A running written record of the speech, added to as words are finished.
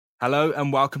Hello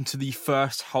and welcome to the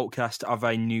first Holtecast of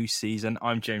a new season.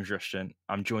 I'm James Rushton.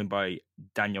 I'm joined by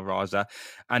Daniel Raza.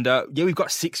 And we've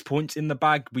got 6 points in the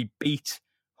bag. We beat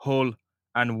Hull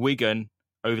and Wigan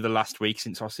over the last week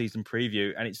since our season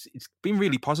preview. And it's been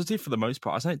really positive for the most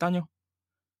part, hasn't it, Daniel?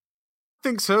 I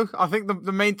think so. I think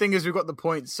the main thing is we've got the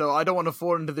points, so I don't want to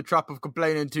fall into the trap of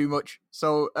complaining too much.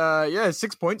 So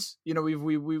 6 points. You know,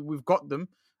 we've got them.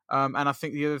 And I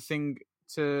think the other thing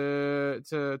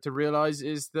to realize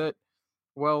is that,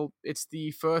 well, it's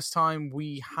the first time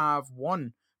we have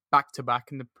won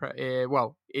back-to-back in the at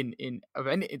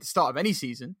the start of any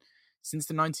season since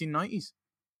the 1990s.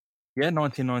 Yeah,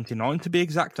 1999 to be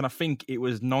exact, and I think it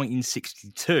was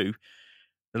 1962.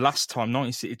 The last time,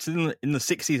 it's in the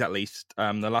 60s at least.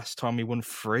 The last time we won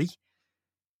 3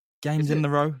 games in a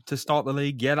row to start the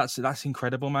league. Yeah, that's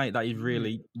incredible, mate. That is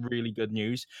really, really good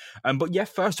news. But yeah,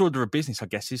 first order of business, I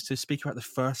guess, is to speak about the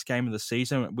first game of the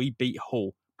season. We beat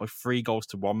Hull by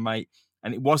 3-1, mate.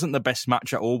 And it wasn't the best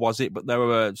match at all, was it? But there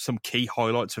were some key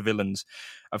highlights for villains.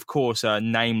 Of course,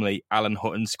 namely Alan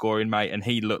Hutton scoring, mate, and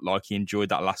he looked like he enjoyed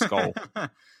that last goal.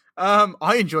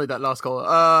 I enjoyed that last goal.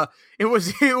 It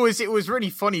was really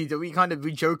funny that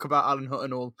we joke about Alan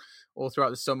Hutton all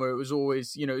throughout the summer. It was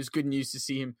always, it was good news to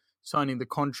see him signing the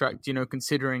contract,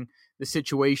 considering the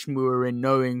situation we were in,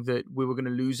 knowing that we were going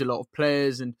to lose a lot of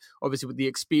players, and obviously with the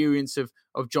experience of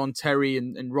John Terry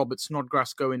and Robert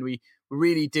Snodgrass going, we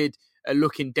really did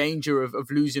look in danger of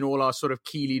losing all our sort of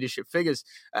key leadership figures.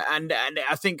 And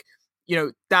I think,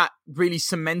 that really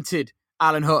cemented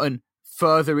Alan Hutton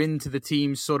further into the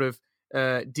team's sort of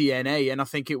DNA. And I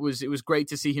think it was great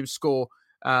to see him score.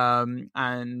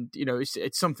 And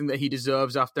it's something that he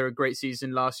deserves after a great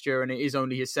season last year, and it is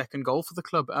only his second goal for the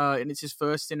club, and it's his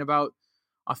first in about,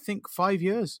 I think, 5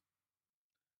 years.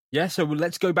 Yeah, so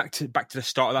let's go back to the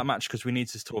start of that match, because we need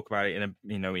to talk about it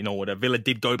in order. Villa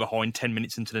did go behind 10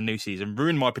 minutes into the new season,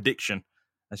 ruined my prediction,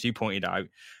 as you pointed out.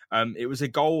 It was a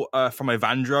goal from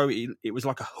Evandro. It was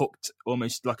like a hooked,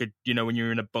 almost like when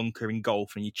you're in a bunker in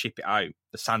golf and you chip it out,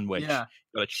 the sandwich, yeah.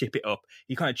 You got to chip it up.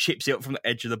 He kind of chips it up from the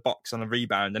edge of the box on a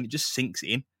rebound, and it just sinks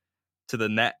in to the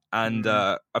net. And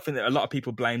I think that a lot of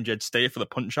people blame Jed Steer for the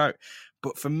punch out.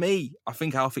 But for me, I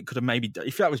think Alfie could have maybe,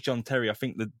 if that was John Terry, I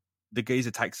think the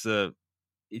geezer takes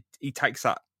he takes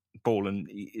that ball and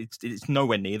it's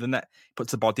nowhere near the net,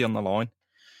 puts the body on the line.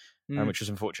 Which was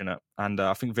unfortunate. And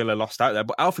I think Villa lost out there.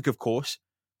 But Alfie, of course,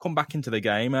 come back into the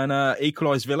game and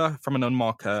equalised Villa from an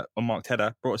unmarked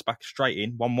header, brought us back straight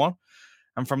in, 1-1.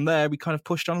 And from there, we kind of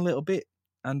pushed on a little bit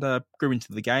and grew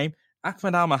into the game.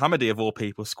 Ahmed Al-Mohammadi, of all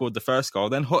people, scored the first goal.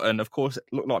 Then Hutton, of course,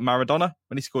 looked like Maradona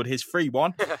when he scored his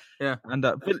 3-1. Yeah. And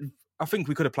I think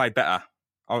we could have played better.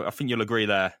 I think you'll agree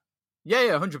there. Yeah,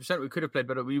 100%. We could have played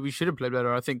better. We should have played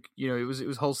better. I think it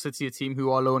was Hull City, a team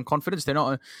who are low in confidence. They're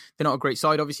not a great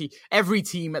side. Obviously, every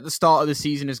team at the start of the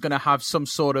season is going to have some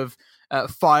sort of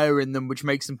fire in them, which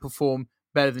makes them perform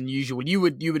better than usual. You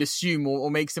would assume,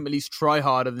 or makes them at least try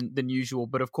harder than usual.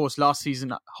 But of course, last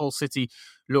season Hull City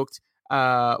looked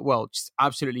just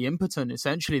absolutely impotent.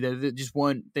 Essentially, they just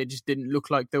weren't. They just didn't look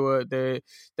like that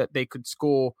they could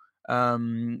score.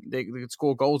 They could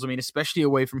score goals. I mean, especially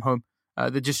away from home.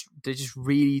 They just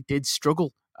really did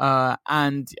struggle,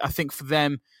 and I think for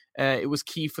them it was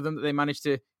key for them that they managed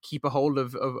to keep a hold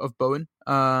of Bowen.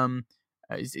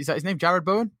 Is that his name? Jared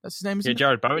Bowen? That's his name, isn't it? Yeah,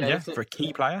 Jared Bowen. Yeah, for a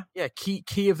key player. Yeah,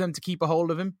 key of them to keep a hold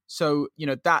of him. So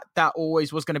that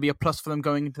always was going to be a plus for them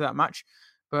going into that match.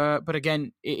 But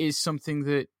again, it is something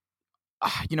that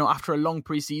after a long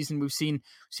preseason, we've seen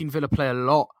Villa play a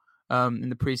lot in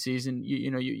the preseason.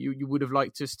 You would have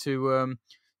liked us to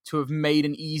have made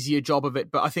an easier job of it.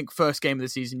 But I think first game of the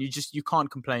season, you can't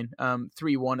complain.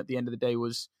 3-1 at the end of the day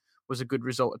was a good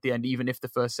result at the end, even if the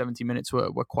first 70 minutes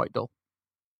were quite dull.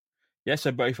 Yeah,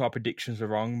 so both our predictions were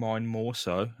wrong, mine more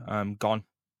so. Gone.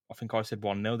 I think I said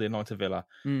 1-0, didn't I, to Villa?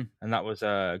 And that was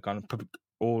gone.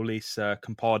 All this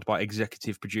compiled by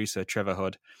executive producer Trevor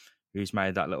Hood, who's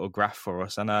made that little graph for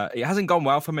us. And it hasn't gone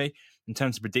well for me in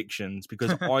terms of predictions,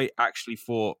 because I actually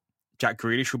thought Jack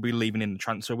Grealish will be leaving in the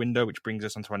transfer window, which brings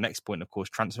us on to our next point, of course,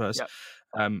 transfers.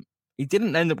 Yep. He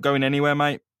didn't end up going anywhere,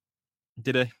 mate.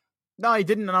 Did he? No, he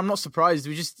didn't, and I'm not surprised.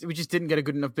 We just didn't get a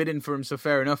good enough bid in for him, so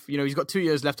fair enough. He's got 2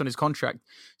 years left on his contract.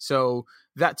 So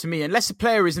that, to me, unless a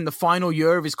player is in the final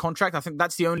year of his contract, I think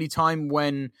that's the only time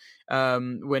when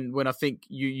I think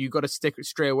you got to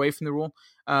stray away from the rule.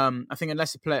 I think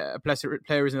unless a player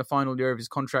is in the final year of his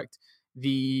contract,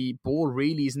 the ball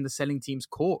really is in the selling team's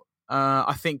court.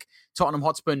 I think Tottenham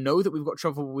Hotspur know that we've got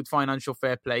trouble with financial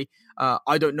fair play.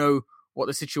 I don't know what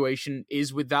the situation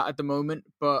is with that at the moment,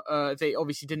 but they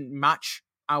obviously didn't match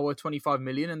our 25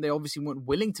 million, and they obviously weren't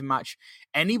willing to match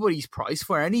anybody's price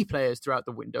for any players throughout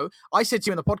the window. I said to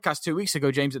you in the podcast 2 weeks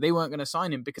ago, James, that they weren't going to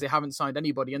sign him because they haven't signed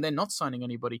anybody, and they're not signing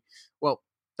anybody. Well,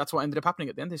 that's what ended up happening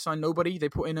at the end. They signed nobody. They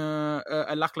put in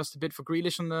a lackluster bid for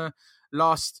Grealish on the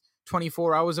last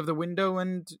 24 hours of the window,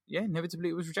 and yeah, inevitably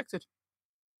it was rejected.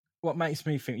 What makes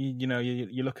me think,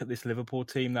 you look at this Liverpool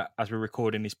team that, as we're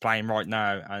recording, is playing right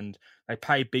now, and they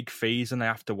pay big fees and they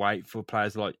have to wait for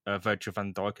players like Virgil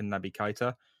van Dijk and Naby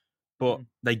Keita. But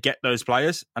they get those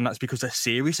players, and that's because they're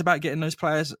serious about getting those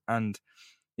players. And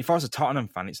if I was a Tottenham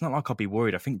fan, it's not like I'd be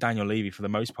worried. I think Daniel Levy, for the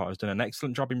most part, has done an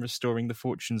excellent job in restoring the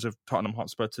fortunes of Tottenham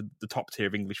Hotspur to the top tier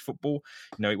of English football.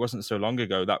 It wasn't so long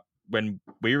ago that when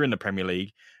we were in the Premier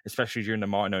League, especially during the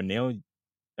Martin O'Neill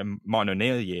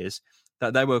years,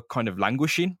 that they were kind of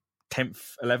languishing,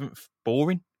 10th, 11th,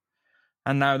 boring.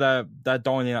 And now they're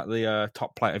dining at the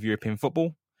top plate of European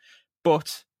football.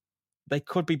 But they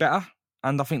could be better.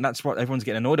 And I think that's what everyone's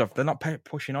getting annoyed of. They're not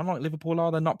pushing on like Liverpool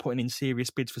are. They're not putting in serious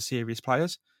bids for serious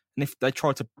players. And if they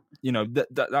try to,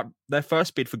 their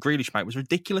first bid for Grealish, mate, was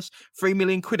ridiculous. £3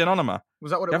 million an Onoma.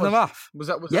 Was that what it was? Having a laugh. Was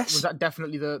that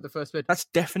definitely the first bid? That's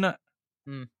definite.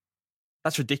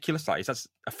 That's ridiculous. That's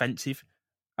offensive.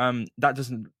 That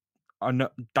doesn't. I know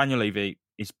Daniel Levy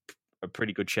is a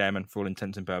pretty good chairman for all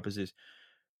intents and purposes,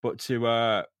 but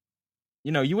to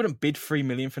you wouldn't bid £3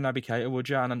 million for Naby Keita, would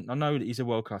you? And I know that he's a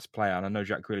world class player, and I know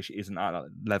Jack Grealish isn't at that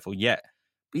level yet.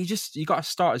 But you got to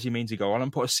start as you mean to go on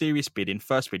and put a serious bid in.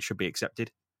 First bid should be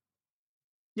accepted.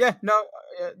 Yeah, no,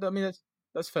 I mean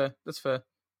that's fair. That's fair.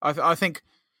 I think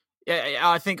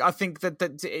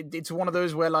that it's one of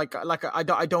those where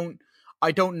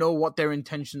I don't know what their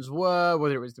intentions were,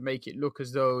 whether it was to make it look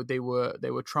as though they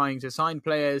were trying to sign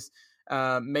players.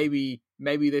 Maybe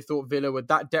they thought Villa were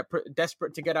that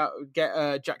desperate to get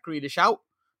Jack Grealish out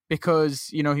because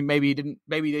maybe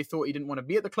they thought he didn't want to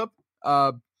be at the club.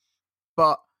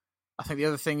 But I think the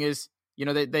other thing is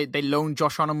they loaned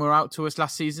Josh Onoma out to us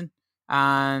last season,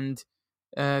 and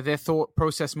their thought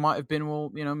process might have been,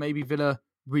 maybe Villa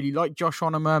really like Josh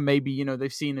Onoma. Maybe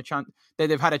they've seen a chance.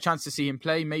 They've had a chance to see him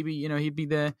play. Maybe he'd be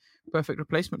the perfect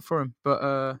replacement for him.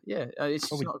 But it's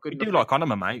just not good. We do like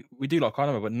Onoma, mate. We do like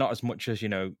Onoma, but not as much as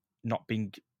not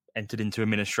being entered into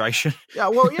administration. Yeah,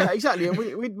 well, yeah, exactly. And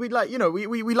we like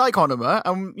we like Onoma,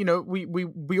 and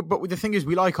we but the thing is,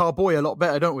 we like our boy a lot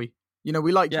better, don't we?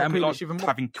 We like and we like even more.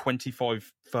 Having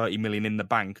 25-30 million in the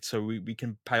bank so we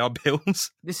can pay our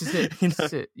bills. This is it. This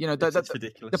is it. That's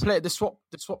ridiculous. The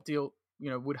swap deal,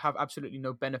 would have absolutely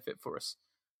no benefit for us.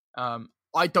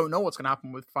 I don't know what's going to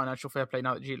happen with financial fair play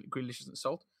now that Grealish isn't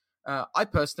sold. I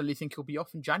personally think he'll be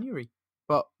off in January,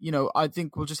 but I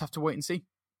think we'll just have to wait and see.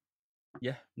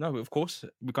 Yeah, no, of course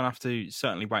we're going to have to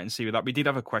certainly wait and see with that. We did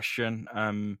have a question.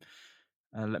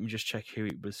 Let me just check who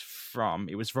it was from.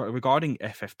 It was regarding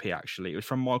FFP, actually. It was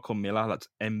from Michael Miller. That's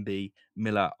MB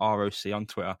Miller ROC on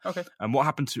Twitter. Okay. And what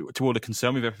happened to all the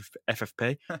concern with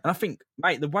FFP? And I think,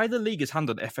 mate, the way the league has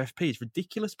handled FFP is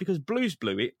ridiculous because Blues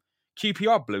blew it,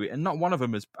 QPR blew it, and not one of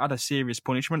them has had a serious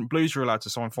punishment. Blues were allowed to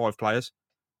sign 5 players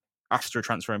after a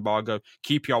transfer embargo.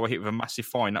 QPR were hit with a massive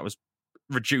fine that was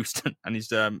reduced and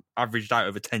is averaged out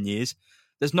over 10 years.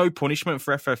 There's no punishment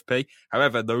for FFP.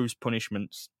 However, those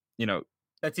punishments,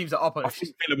 that teams are opposite. I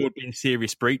think Villa would be in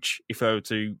serious breach if they were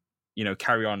to,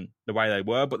 carry on the way they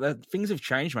were. But things have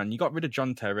changed, man. You got rid of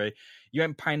John Terry. You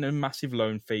ain't paying them massive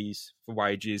loan fees for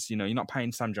wages. You're not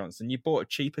paying Sam Johnson. You bought a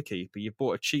cheaper keeper. You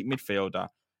bought a cheap midfielder,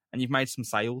 and you've made some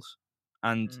sales.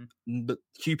 And the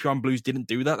QPR and Blues didn't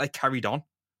do that. They carried on.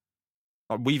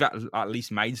 We've at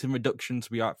least made some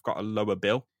reductions. We have got a lower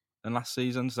bill than last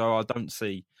season. So I don't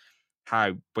see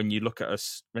how, when you look at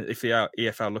us, if the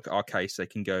EFL look at our case, they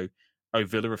can go, oh,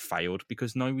 Villa have failed,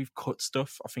 because no, we've cut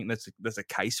stuff. I think there's a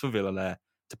case for Villa there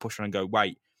to push on and go,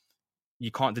 wait,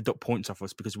 you can't deduct points off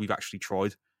us because we've actually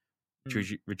tried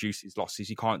to reduce his losses.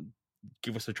 You can't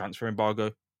give us a transfer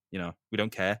embargo. We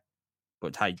don't care.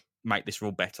 But hey, make this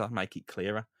rule better, make it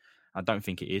clearer. I don't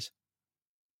think it is.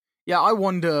 Yeah, I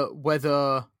wonder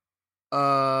whether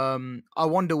our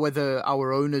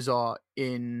owners are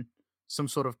in some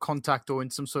sort of contact or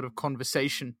in some sort of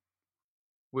conversation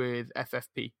with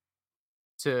FFP.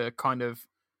 To kind of,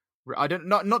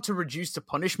 not to reduce the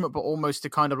punishment, but almost to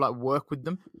kind of like work with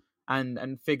them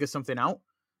and figure something out.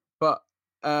 But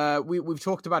we've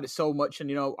talked about it so much,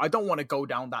 and I don't want to go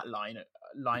down that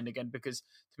line again, because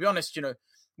to be honest,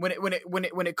 when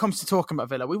it comes to talking about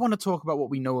Villa, we want to talk about what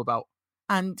we know about,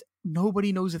 and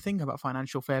nobody knows a thing about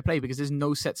financial fair play because there's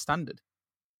no set standard.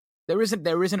 There isn't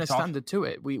a standard to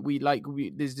it.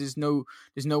 There's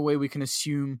no way we can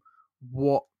assume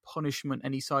what punishment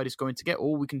any side is going to get.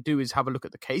 All we can do is have a look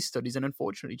at the case studies, and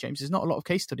unfortunately, James, there's not a lot of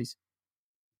case studies.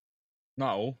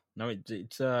 Not all. No,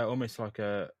 it's almost like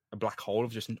a black hole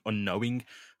of just unknowing.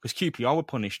 Because QPR were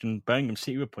punished and Birmingham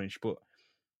City were punished, but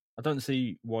I don't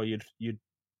see why you'd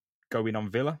go in on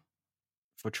Villa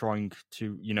for trying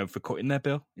to, for cutting their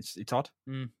bill. It's odd.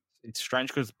 It's strange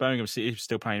because Birmingham City is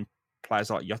still playing players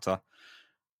like Yotta,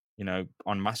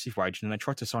 on massive wages, and they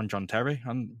tried to sign John Terry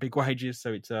on big wages.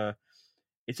 So it's a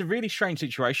really strange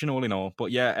situation all in all.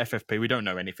 But yeah, FFP, we don't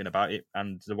know anything about it,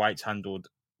 and the way it's handled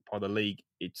by the league,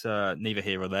 it's neither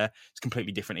here or there. It's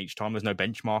completely different each time. There's no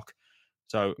benchmark,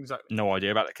 so exactly. No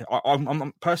idea about it.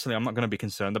 I'm personally, I'm not going to be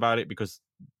concerned about it because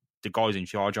the guys in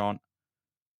charge aren't.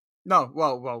 No,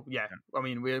 well, yeah. I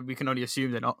mean, we can only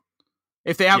assume they're not.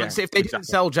 If they haven't, if they didn't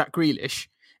sell Jack Grealish,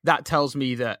 that tells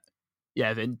me that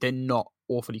they're not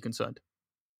awfully concerned.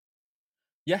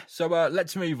 Yeah, so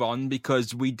let's move on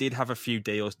because we did have a few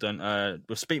deals done.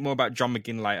 We'll speak more about John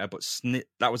McGinn later, but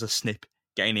that was a snip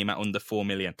getting him at under 4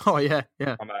 million. Oh yeah.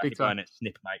 Big time.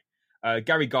 Snip, mate.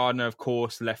 Gary Gardner, of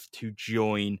course, left to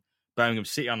join Birmingham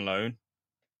City on loan,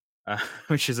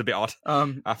 which is a bit odd.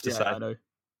 I have to say, I know.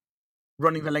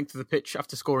 Running the length of the pitch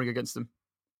after scoring against them.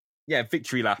 Yeah,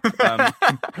 victory lap.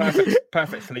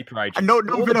 Perfect sleeper agent. And no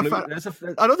Villa fan.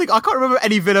 I can't remember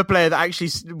any Villa player that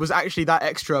actually was that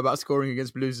extra about scoring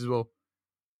against Blues as well.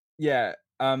 Yeah,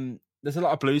 there's a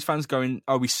lot of Blues fans going,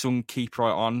 "Oh, we sung Keep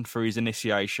Right On for his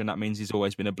initiation. That means he's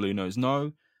always been a Blue Nose."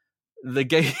 No, the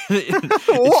game.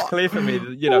 It's clear for me.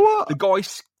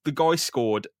 The guy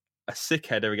scored a sick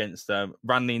header against them,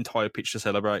 ran the entire pitch to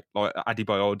celebrate like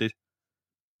Adebayo did.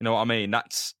 You know what I mean?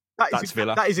 That's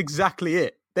Villa. That is exactly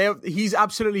it. He's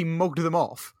absolutely mugged them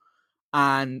off,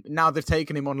 and now they've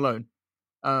taken him on loan,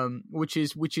 which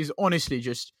is honestly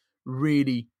just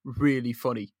really, really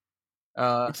funny.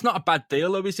 It's not a bad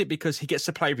deal, though, is it? Because he gets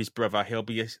to play with his brother.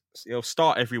 He'll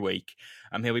start every week,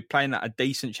 and he'll be playing at a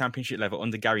decent championship level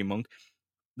under Gary Monk.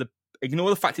 Ignore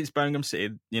the fact it's Birmingham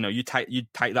City. You'd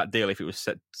take that deal if it was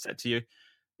set to you.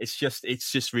 It's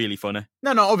just really funny.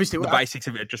 No, obviously the basics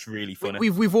of it are just really funny.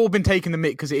 We've all been taking the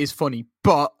mick because it is funny,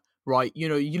 but right,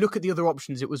 you look at the other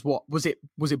options. It was was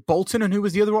it Bolton, and who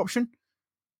was the other option?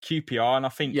 QPR, and I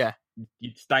think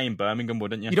you'd stay in Birmingham,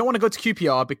 wouldn't you? You don't want to go to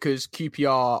QPR because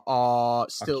QPR are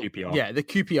still QPR. The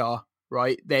QPR,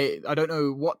 right? I don't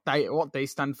know what they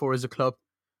stand for as a club.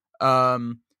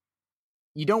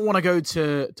 You don't want to go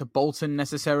to Bolton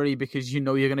necessarily because you're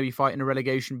going to be fighting a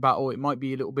relegation battle. It might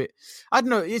be a little bit, I don't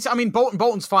know.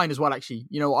 Bolton's fine as well, actually.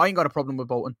 I ain't got a problem with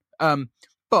Bolton.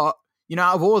 But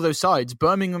out of all of those sides,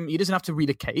 Birmingham, he doesn't have to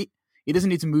relocate. He doesn't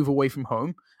need to move away from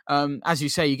home. As you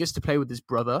say, he gets to play with his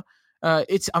brother.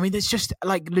 It's just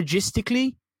like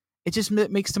logistically, it just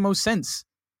makes the most sense.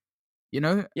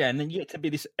 Yeah, and then you get to be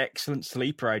this excellent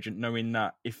sleeper agent, knowing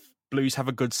that if Blues have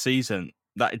a good season,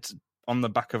 that it's on the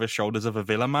back of the shoulders of a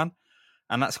Villa man,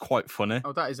 and that's quite funny.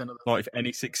 Oh, that is another. Like if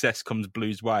any success comes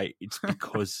Blues' way, it's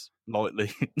because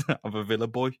likely of a Villa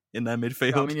boy in their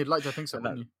midfield. Yeah, you'd like to think so,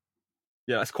 wouldn't you?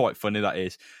 Yeah, that's quite funny. That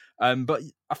is. But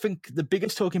I think the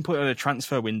biggest talking point of the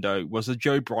transfer window was the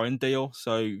Joe Bryan deal.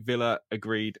 So Villa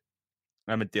agreed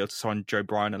a deal to sign Joe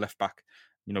Bryan, a left back.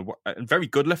 A very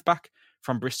good left back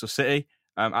from Bristol City.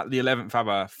 At the 11th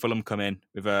hour, Fulham come in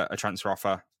with a transfer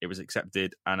offer. It was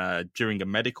accepted, and during a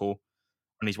medical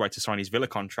on his way to sign his Villa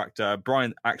contract,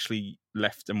 Bryan actually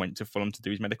left and went to Fulham to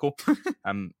do his medical.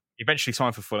 Eventually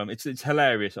signed for Fulham. It's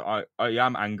hilarious. I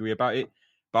am angry about it,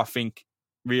 but I think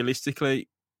realistically,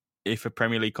 if a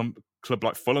Premier League club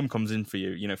like Fulham comes in for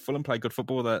you, Fulham play good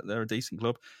football. They're a decent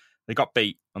club. They got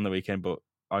beat on the weekend, but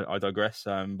I digress.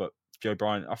 But Joe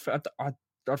Bryan,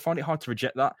 I'd find it hard to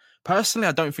reject that. Personally,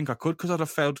 I don't think I could because I'd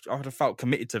have felt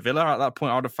committed to Villa at that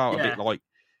point. I'd have felt a bit like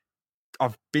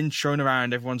I've been shown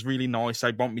around. Everyone's really nice.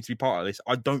 They want me to be part of this.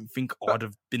 I don't think I'd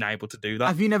have been able to do that.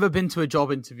 Have you never been to a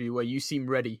job interview where you seem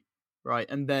ready, right?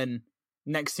 And then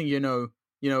next thing you know,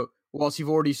 whilst you've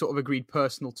already sort of agreed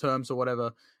personal terms or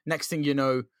whatever, next thing you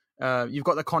know, you've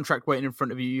got the contract waiting in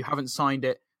front of you. You haven't signed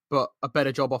it, but a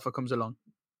better job offer comes along.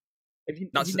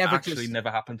 That's never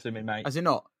happened to me, mate. Has it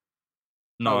not?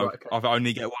 No, right, okay. I've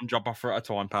only get one job offer at a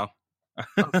time, pal.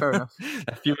 Oh, fair enough.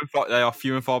 They are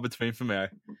few and far between for me.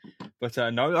 But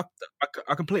no,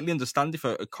 I completely understand if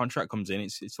a contract comes in.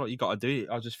 It's what you got to do.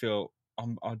 I just feel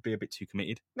I'd be a bit too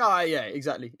committed. No, yeah,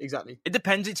 exactly. It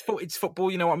depends. It's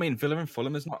football. You know what I mean? Villa and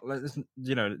Fulham is not.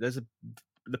 There's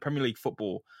the Premier League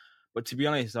football. But to be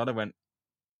honest, I'd have went.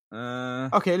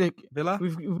 Okay, look, Villa.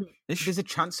 There's a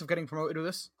chance of getting promoted with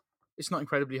us. It's not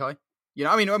incredibly high.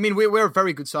 We're a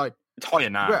very good side. It's higher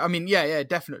now. Yeah,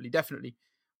 definitely.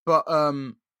 But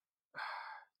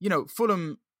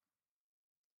Fulham,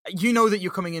 you know that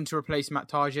you're coming in to replace Matt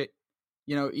Targett.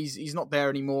 You know, he's not there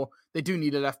anymore. They do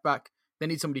need a left back. They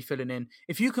need somebody filling in.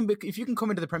 If you can come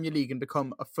into the Premier League and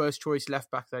become a first choice left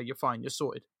back there, you're fine. You're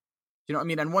sorted. Do you know what I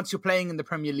mean? And once you're playing in the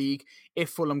Premier League, if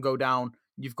Fulham go down,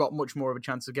 you've got much more of a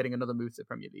chance of getting another move to the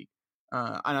Premier League.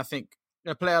 And I think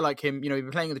a player like him, you've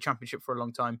been playing in the Championship for a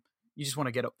long time. You just want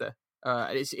to get up there.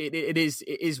 It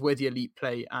is where the elite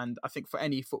play, and I think for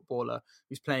any footballer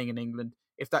who's playing in England,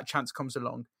 if that chance comes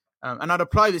along, and I'd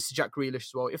apply this to Jack Grealish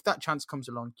as well. If that chance comes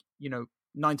along,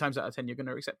 9 times out of 10 you're going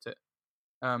to accept it,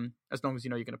 as long as you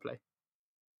know you're going to play.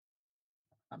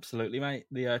 Absolutely, mate.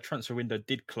 The transfer window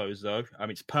did close, though.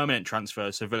 It's permanent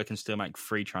transfers, so Villa can still make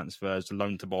free transfers,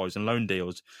 loan to buys, and loan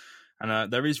deals.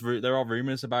 And there are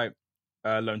rumours about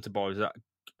loan to buys that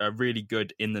are really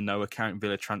good in the no account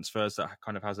Villa transfers that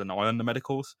kind of has an eye on the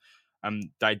medicals.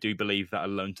 They do believe that a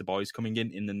loan to buy is coming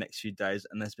in the next few days,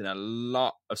 and there's been a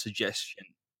lot of suggestion.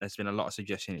 It's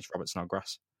Robert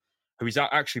Snodgrass, who is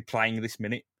actually playing this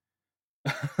minute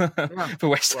for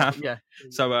West Ham. Yeah.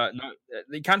 So no,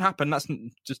 it can happen. That's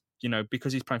just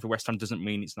because he's playing for West Ham doesn't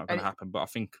mean it's not going to happen. But I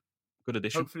think good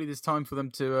addition. Hopefully, there's time for them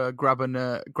to grab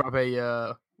a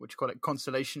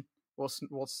consolation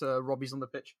whilst Robbie's on the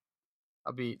pitch.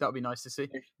 That'd be nice to see.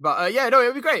 But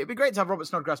it'd be great. It'd be great to have Robert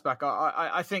Snodgrass back.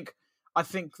 I think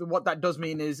what that does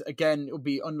mean is, again, it'll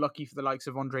be unlucky for the likes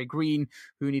of Andre Green,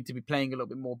 who need to be playing a little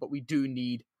bit more. But we do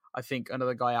need, I think,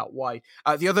 another guy out wide.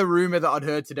 The other rumour that I'd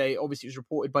heard today, obviously it was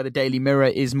reported by the Daily Mirror,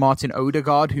 is Martin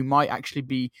Odegaard, who might actually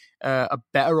be a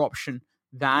better option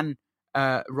than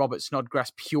Robert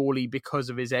Snodgrass purely because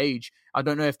of his age. I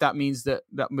don't know if that means that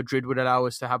Madrid would allow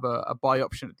us to have a buy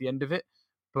option at the end of it,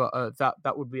 but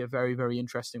that would be a very, very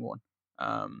interesting one.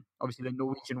 Obviously, the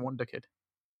Norwegian wonder kid.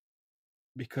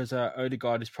 Because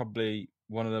Odegaard is probably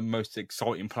one of the most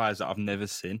exciting players that I've never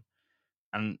seen.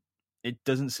 And it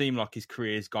doesn't seem like his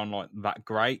career's gone like that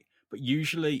great. But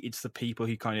usually it's the people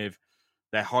who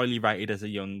they're highly rated as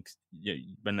when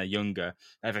they're younger.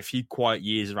 They have a few quiet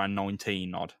years around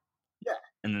 19 odd. Yeah.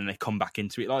 And then they come back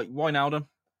into it. Like Wijnaldum.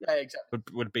 Yeah, exactly.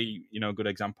 Would be, a good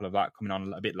example of that coming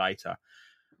on a bit later.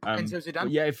 And so Zidane.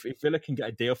 Yeah, if Villa can get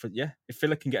a deal for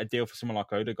someone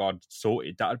like Odegaard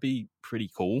sorted, that'd be pretty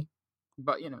cool.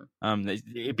 But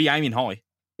it'd be aiming high.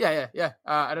 Yeah.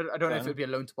 I don't know if it'd be a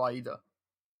loan to buy either.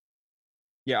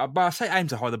 Yeah, but I say aim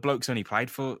to high. The bloke's only played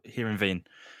for here in Veen,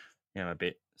 a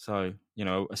bit. So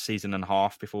a season and a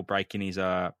half before breaking his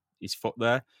foot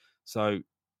there. So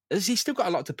he's still got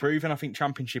a lot to prove, and I think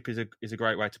Championship is a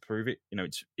great way to prove it.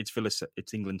 It's Villa,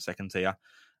 it's England's second tier,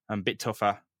 a bit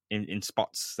tougher in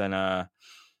spots than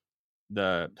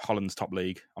the Holland's top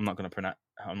league. I'm not going to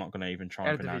even try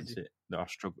and pronounce it. I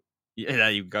struggle. Yeah,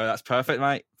 there you go. That's perfect,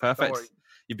 mate. Perfect.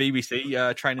 Your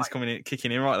BBC training's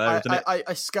kicking in right there, isn't it?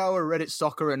 I scour Reddit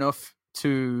soccer enough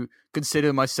to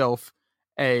consider myself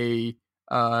a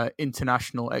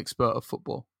international expert of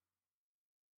football.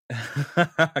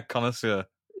 A connoisseur.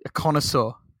 A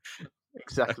connoisseur.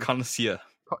 Exactly. A connoisseur.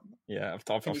 Yeah.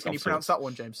 Can you pronounce that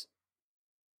one, James?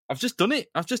 I've just done it.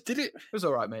 I've just did it. It was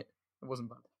all right, mate. It wasn't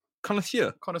bad.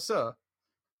 Connoisseur. Connoisseur.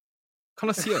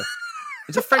 Connoisseur.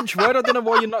 It's a French word. I don't know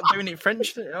why you're not doing it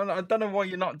French. I don't know why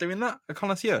you're not doing that. A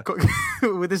connoisseur.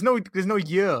 There's no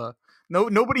year.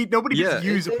 Nobody gets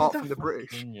used apart from the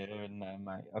British. No,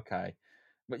 mate. Okay.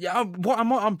 But yeah,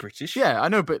 I'm British. Yeah, I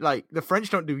know, but like the French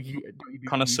don't do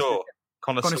connoisseur.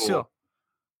 Connoisseur.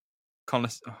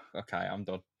 Okay, I'm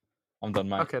done,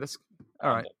 mate. Okay, that's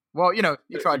all right. Well, you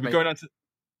tried, mate.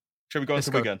 Shall we go on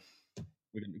to Wigan?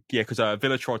 Yeah, because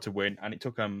Villa tried to win, and it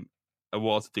took a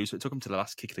while to do so. It took them to the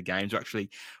last kick of the game to actually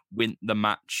win the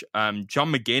match.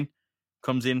 John McGinn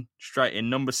comes in straight in,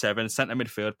 number 7, centre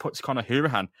midfield, puts Conor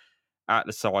Hourihane at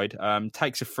the side,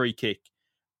 takes a free kick,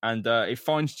 and it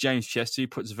finds James Chester, who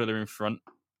puts Villa in front.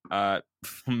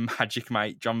 Magic,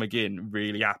 mate. John McGinn,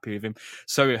 really happy with him.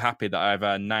 So happy that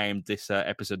I've named this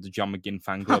episode the John McGinn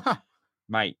Fan Club.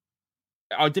 Mate,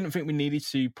 I didn't think we needed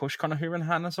to push Conor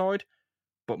Hourihane aside,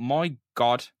 but my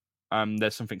God,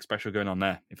 there's something special going on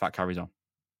there if that carries on.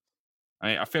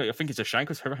 I think it's a shame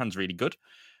because Hourihane's really good,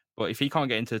 but if he can't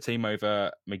get into the team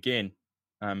over McGinn,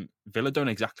 Villa don't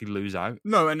exactly lose out.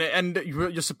 No, and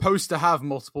you're supposed to have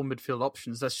multiple midfield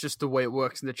options. That's just the way it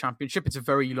works in the Championship. It's a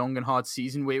very long and hard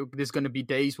season where there's going to be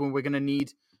days when we're going to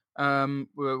need McGinn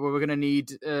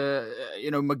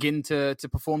to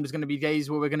perform. There's going to be days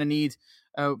where we're going to need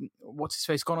what's his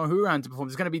face, Conor Hourihane to perform.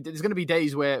 There's going to be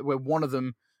days where one of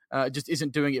them just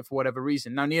isn't doing it for whatever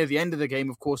reason. Now, near the end of the game,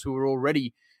 of course, we were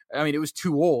already. It was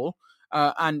 2-2.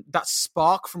 And that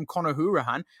spark from Conor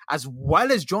Hourihane, as well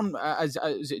as John,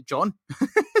 is it John?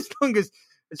 as long as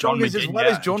As John long as McGinn,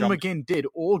 as John McGinn did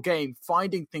all game,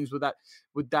 finding things with that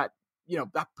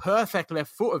that perfect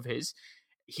left foot of his,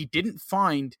 he didn't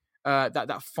find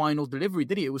that final delivery,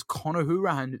 did he? It was Conor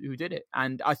Hourihane who did it,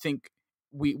 and I think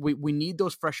we need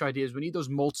those fresh ideas. We need those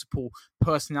multiple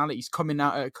personalities coming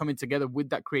together with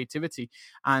that creativity.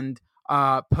 And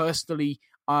personally,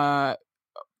 the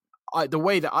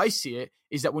way that I see it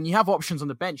is that when you have options on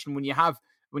the bench and when you have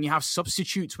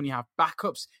substitutes, when you have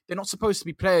backups, they're not supposed to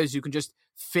be players who can just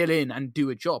fill in and do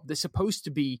a job. They're supposed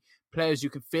to be players who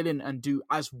can fill in and do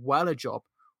as well a job,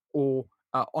 or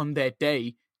on their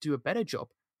day do a better job.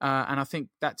 And I think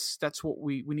that's what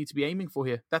we need to be aiming for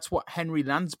here. That's what Henry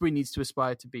Lansbury needs to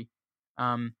aspire to be.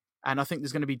 And I think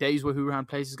there's going to be days where Hourihane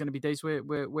plays. There's going to be days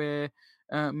where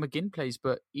McGinn plays.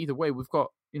 But either way, we've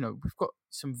got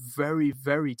some very,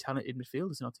 very talented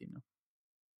midfielders in our team now.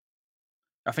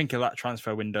 I think that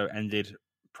transfer window ended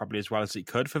probably as well as it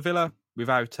could for Villa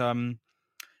without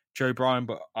Joe Bryan.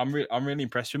 But I'm really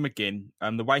impressed with McGinn.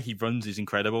 The way he runs is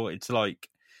incredible. It's like,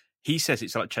 he says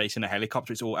it's like chasing a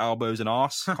helicopter. It's all elbows and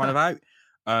arse kind of out.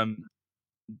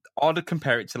 I'd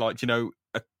compare it to, like,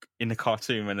 in the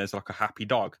cartoon when there's like a happy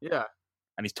dog. Yeah.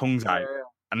 And his tongue's out. Yeah.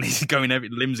 And he's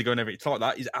limbs are going every. It's like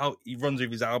that. He's out. He runs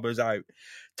with his elbows out,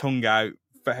 tongue out,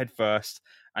 head first.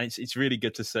 And it's really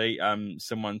good to see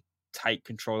someone take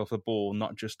control of the ball,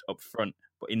 not just up front,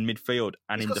 but in midfield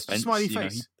and he's in got defence. Smiley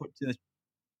face.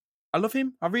 I love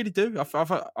him. I really do.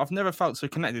 I've never felt so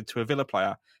connected to a Villa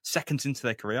player seconds into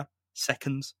their career.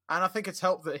 Seconds. And I think it's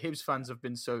helped that Hibs fans have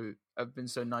been so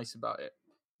nice about it.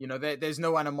 There's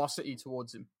no animosity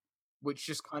towards him, which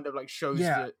just kind of like shows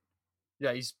that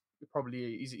he's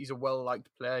a well liked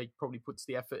player. He probably puts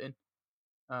the effort in,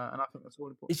 and I think that's all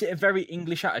important. Is it a very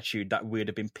English attitude that we'd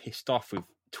have been pissed off with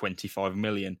 25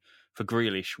 million for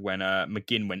Grealish when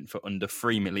McGinn went for under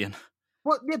 3 million?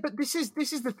 Well, yeah, but this is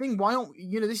the thing. Why aren't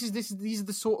these are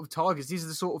the sort of targets, these are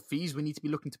the sort of fees we need to be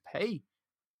looking to pay.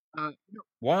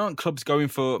 Why aren't clubs going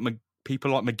for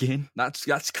people like McGinn?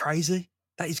 That's crazy.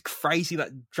 That is crazy that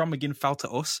John McGinn fell to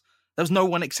us. There was no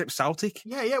one except Celtic.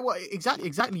 Yeah. Well,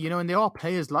 exactly. And there are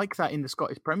players like that in the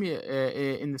Scottish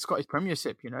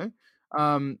Premiership. And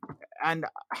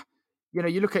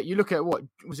you look at what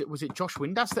was it Josh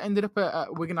Windass that ended up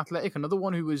at Wigan Athletic, another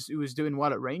one who was doing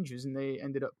well at Rangers, and they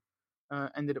ended up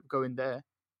going there.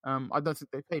 I don't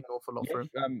think they paid an awful lot for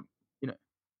him.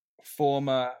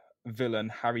 Former villain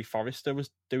Harry Forrester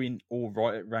was doing all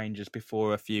right at Rangers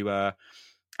before a few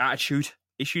attitude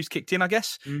issues kicked in, I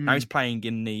guess. Now he's playing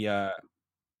in the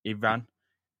Iran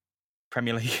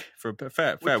Premier League for a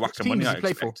fair whack of money.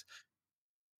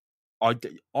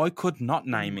 I could not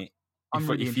name it.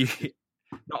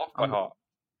 Not off by heart.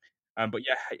 But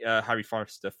yeah, Harry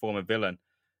Forrester, former villain,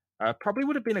 probably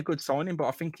would have been a good signing, but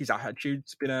I think his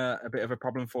attitude's been a bit of a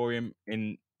problem for him,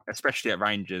 especially at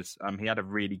Rangers. He had a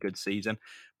really good season,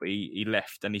 but he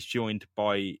left and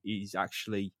he's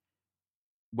actually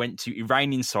went to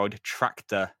Iranian side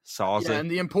Tractor Sazi. Yeah,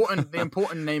 and the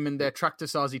important name in there, Tractor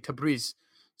Sazi Tabriz.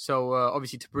 So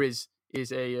obviously Tabriz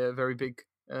is a very big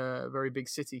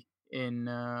city in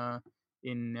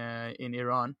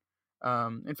Iran.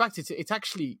 In fact, it's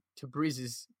actually, Tabriz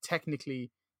is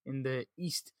technically in the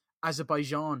East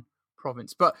Azerbaijan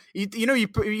province, but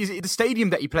the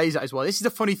stadium that he plays at as well. This is the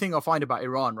funny thing I find about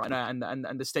Iran right now, and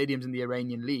the stadiums in the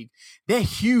Iranian league. They're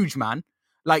huge, man.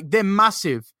 Like, they're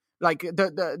massive. Like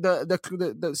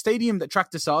the stadium that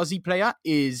Tractor Sazi play at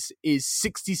is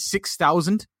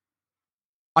 66,000.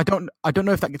 I don't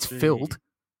know if that gets filled,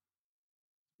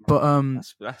 but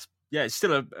that's it's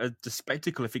still a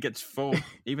spectacle if it gets full,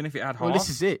 even if it had half. Well, this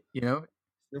is it,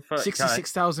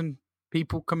 66,000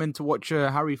 people come in to watch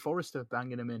Harry Forrester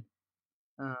banging him in.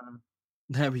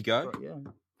 There we go. Yeah,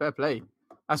 fair play.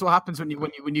 That's what happens when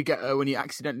you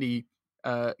accidentally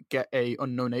get a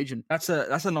unknown agent. That's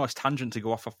a nice tangent to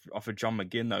go off of John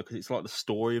McGinn though, because it's like the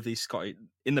story of these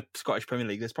in the Scottish Premier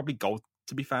League. There's probably gold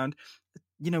to be found.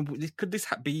 Could this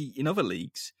be in other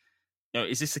leagues?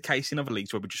 Is this the case in other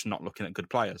leagues where we're just not looking at good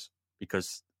players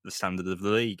because the standard of the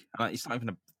league? And it's not even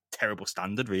a terrible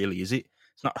standard, really, is it?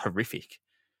 It's not horrific.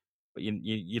 But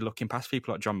you're looking past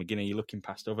people like John McGinn, and you're looking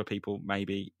past other people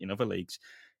maybe in other leagues.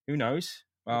 Who knows?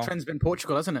 Well, the trend's been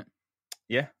Portugal, hasn't it?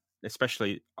 Yeah,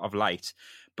 especially of late.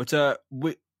 But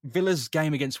Villa's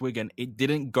game against Wigan, it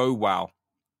didn't go well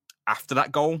after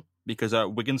that goal because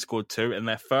Wigan scored 2, and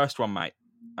their first one, mate,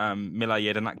 Miller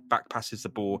Jedinak back passes the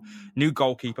ball. New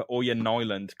goalkeeper, Oya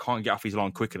Nyland, can't get off his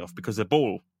line quick enough because the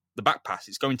back pass,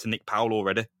 it's going to Nick Powell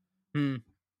already.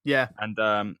 Yeah. And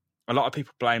a lot of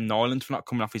people blame Nyland for not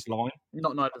coming off his line.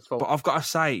 Not Nyland's fault. But I've got to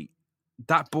say,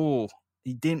 that ball,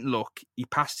 he didn't look. He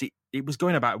passed it it was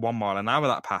going about 1 mile an hour,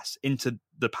 that pass, into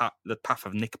the path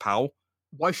of Nick Powell.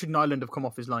 Why shouldn't Ireland have come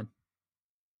off his line?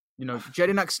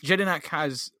 Jedinak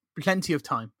has plenty of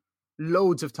time,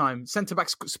 loads of time.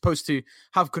 Centre-back's supposed to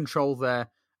have control there,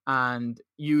 and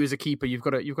you as a keeper, you've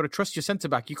got to trust your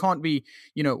centre-back. You can't be,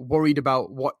 worried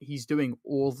about what he's doing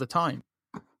all the time.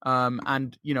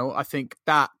 And I think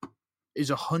that is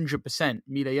 100%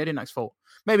 Mile Jedinak's fault.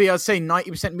 Maybe I'd say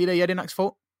 90% Mile Jedinak's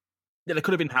fault. Yeah, there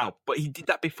could have been help, but he did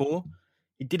that before.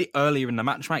 He did it earlier in the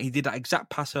match, mate. He did that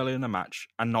exact pass earlier in the match,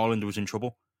 and Ireland was in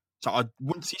trouble. So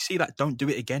once you see that, don't do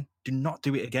it again. Do not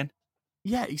do it again.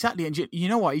 Yeah, exactly. And you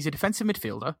know what? He's a defensive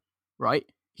midfielder, right?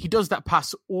 He does that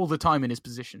pass all the time in his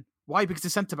position. Why? Because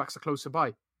the centre-backs are closer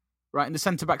by, right? And the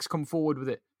centre-backs come forward with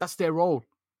it. That's their role.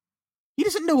 He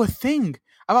doesn't know a thing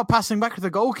about passing back to the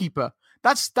goalkeeper.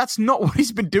 That's not what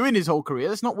he's been doing his whole career.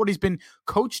 That's not what he's been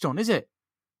coached on, is it?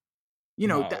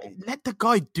 No. Let the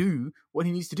guy do what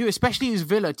he needs to do, especially as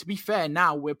Villa. To be fair,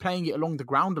 now we're playing it along the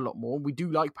ground a lot more. We do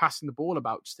like passing the ball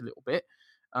about just a little bit.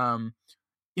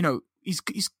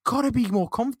 He's got to be more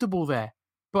comfortable there.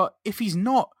 But if he's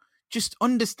not, just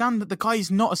understand that the guy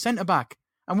is not a centre-back.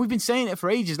 And we've been saying it for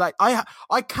ages. Like,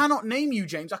 I cannot name you,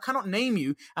 James. I cannot name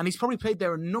you. And he's probably played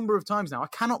there a number of times now. I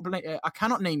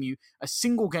cannot name you a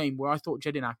single game where I thought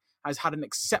Jedinak has had an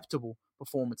acceptable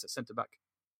performance at centre-back.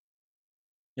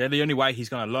 Yeah, the only way he's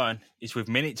going to learn is with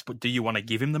minutes, but do you want to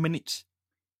give him the minutes?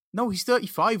 No, he's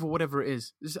 35 or whatever it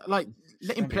is. Let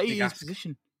him play his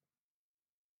position.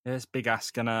 Yeah, it's a big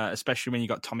ask, and especially when you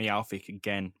got Tommy Alfick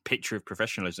again, picture of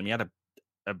professionalism. He had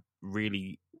a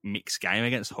really mixed game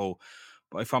against Hull.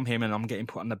 But if I'm him and I'm getting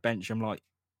put on the bench, I'm like,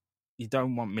 you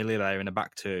don't want Millie there in the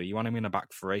back two. You want him in the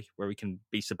back three where he can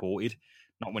be supported,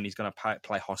 not when he's going to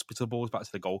play hospital balls back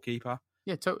to the goalkeeper.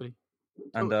 Yeah, totally.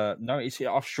 And no,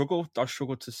 I've struggled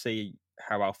to see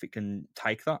how Alfick can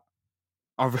take that.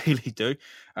 I really do.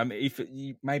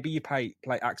 Maybe you play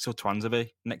Axel Twanzebe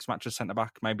next match as centre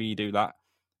back. Maybe you do that.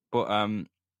 But I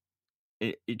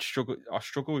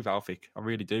struggle with Alfick. I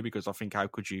really do, because I think, how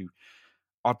could you?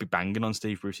 I'd be banging on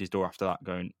Steve Bruce's door after that,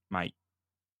 going, mate,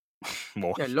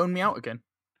 what? Yeah, loan me out again.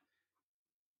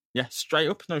 Yeah, straight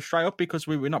up, because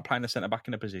we're not playing the centre back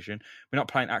in a position. We're not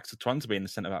playing Axel Twanzebe in the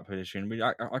centre back position.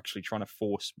 We're actually trying to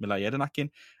force Mile Jedinak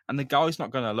in, and the guy's not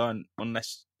going to learn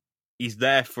unless he's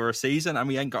there for a season, and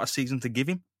we ain't got a season to give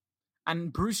him.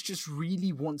 And Bruce just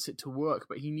really wants it to work,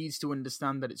 but he needs to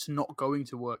understand that it's not going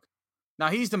to work. Now,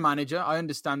 he's the manager. I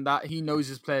understand that. He knows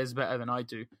his players better than I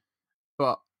do.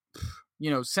 But,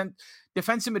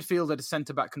 defensive midfielder to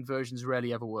centre-back conversions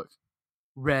rarely ever work.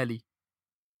 Rarely.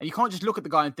 And you can't just look at the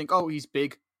guy and think, oh, he's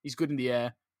big, he's good in the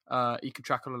air, he can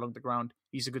tackle along the ground,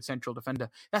 he's a good central defender.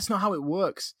 That's not how it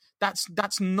works. That's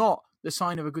not the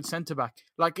sign of a good centre-back.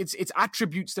 Like, it's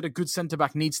attributes that a good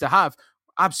centre-back needs to have,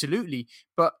 absolutely.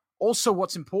 But also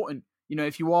what's important,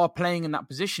 if you are playing in that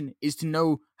position, is to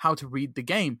know how to read the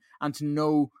game and to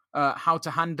know how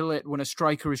to handle it when a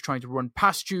striker is trying to run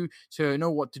past you, to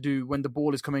know what to do when the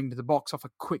ball is coming into the box off a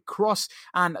quick cross.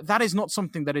 And that is not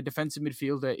something that a defensive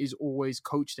midfielder is always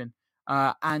coached in.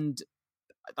 And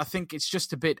I think it's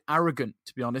just a bit arrogant,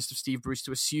 to be honest, of Steve Bruce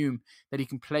to assume that he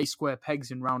can play square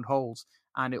pegs in round holes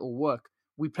and it will work.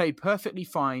 We played perfectly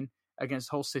fine against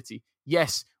Hull City.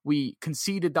 Yes, we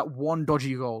conceded that one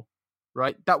dodgy goal,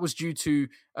 right? That was due to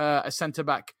a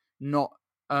centre-back not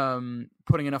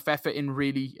putting enough effort in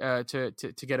really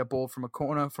to get a ball from a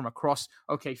corner, from a cross.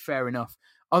 Okay, fair enough.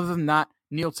 Other than that,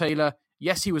 Neil Taylor,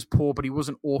 yes, he was poor, but he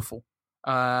wasn't awful.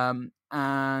 And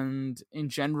in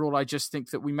general, I just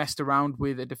think that we messed around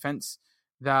with a defence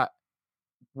that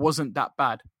wasn't that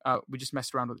bad. We just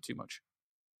messed around with it too much.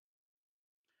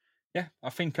 Yeah, I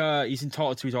think he's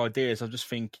entitled to his ideas. I just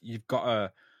think you've got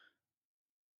to,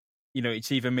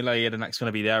 it's either Mile Jedinak's going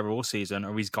to be there all season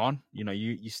or he's gone.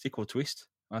 You stick or twist.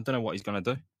 I don't know what he's going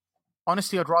to do.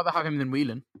 Honestly, I'd rather have him than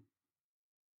Whelan.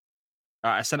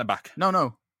 A centre-back?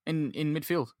 No. In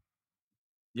midfield.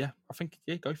 Yeah, I think,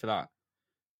 go for that.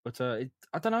 But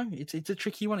I don't know. It's a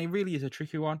tricky one. It really is a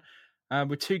tricky one.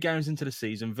 We're 2 games into the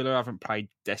season. Villa haven't played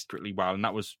desperately well. And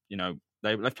that was,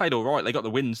 they've played all right. They got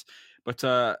the wins.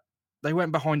 But they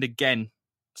went behind again.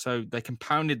 So they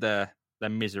compounded their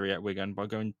misery at Wigan by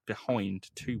going behind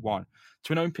 2-1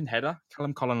 to an open header.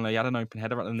 Callum Connolly had an open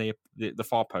header at the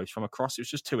far post from across. It was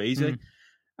just too easy. And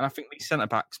I think these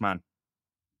centre-backs, man,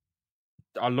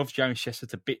 I love James Chester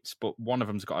to bits, but one of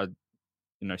them's got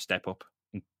to, step up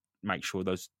and make sure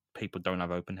those people don't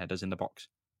have open headers in the box.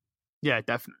 Yeah,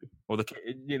 definitely. Or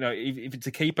if it's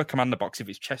a keeper, command the box. If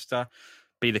it's Chester,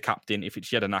 be the captain. If it's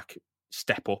Jedinak,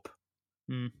 step up.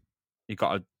 You've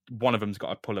got to one of them's got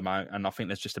to pull them out, and I think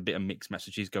there's just a bit of mixed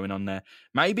messages going on there.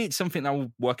 Maybe it's something that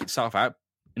will work itself out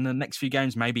in the next few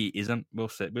games. Maybe it isn't. We'll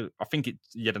see. I think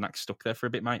Jedinak's stuck there for a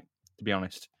bit, mate, to be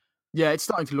honest. Yeah, it's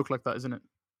starting to look like that, isn't it?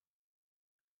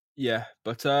 Yeah,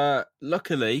 but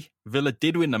luckily Villa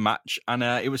did win the match, and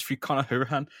it was through Conor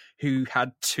Hourihane, who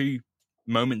had 2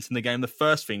 moments in the game. The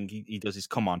first thing he does is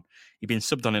come on. He'd been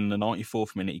subbed on in the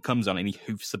 94th minute. He comes on and he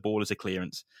hoofs the ball as a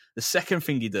clearance. The second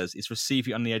thing he does is receive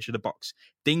it on the edge of the box,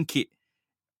 dink it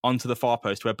onto the far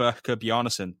post where Berker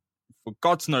Bjarnason, for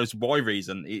God knows why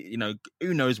reason,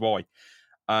 who knows why.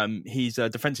 He's a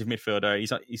defensive midfielder.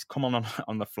 He's come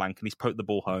on the flank and he's poked the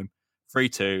ball home.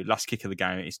 3-2, last kick of the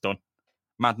game. It's done.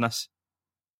 Madness.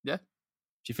 Yeah.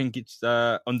 Do you think it's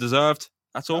undeserved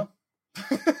at all?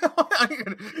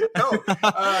 No.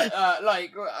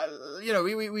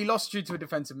 We lost due to a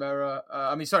defensive error.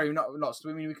 Not lost.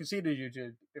 I mean, we conceded due to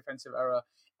a defensive error.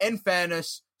 In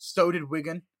fairness, so did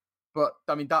Wigan. But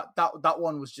I mean, that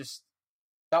one was just,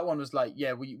 that one was like,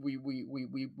 yeah, we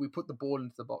put the ball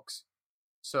into the box.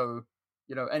 So,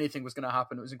 anything was going to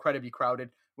happen. It was incredibly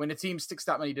crowded. When a team sticks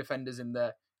that many defenders in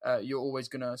there, you're always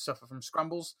going to suffer from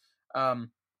scrambles.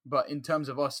 But in terms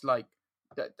of us, like,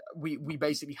 we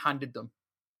basically handed them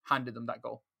that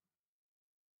goal.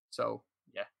 So,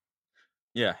 yeah.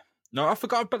 Yeah. No, I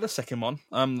forgot about the second one.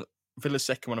 Villa's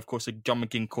second one, of course, a John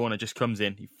McGinn corner just comes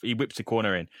in. He whips a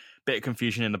corner in. Bit of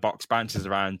confusion in the box, bounces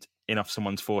around in off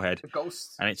someone's forehead. The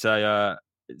ghost. And it's a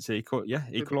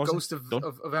equaliser. The ghost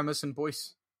of Emerson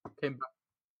Boyce came back.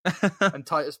 And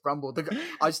Titus Bramble.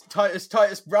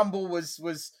 Titus Bramble was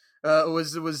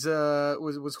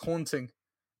haunting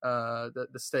the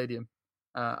stadium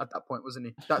at that point, wasn't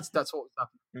he? That's what was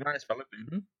happening. Nice fella.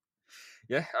 Mm-hmm.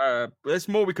 Yeah, there's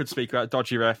more we could speak about,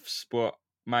 dodgy refs, but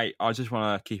mate, I just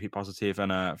want to keep it positive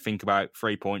and think about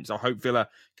 3 points. I hope Villa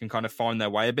can kind of find their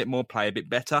way a bit more, play a bit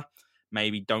better.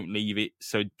 Maybe don't leave it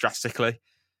so drastically.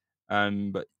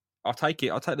 But I'll take it.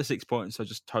 I'll take the 6 points. I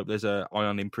just hope there's an eye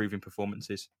on improving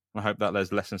performances. I hope that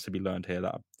there's lessons to be learned here.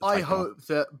 I hope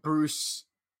that Bruce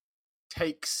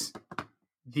takes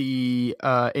the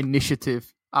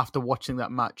initiative after watching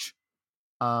that match.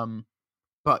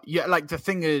 But yeah, like the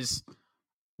thing is,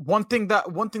 one thing that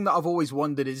I've always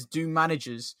wondered is, do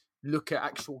managers look at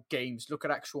actual games, look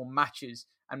at actual matches,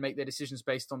 and make their decisions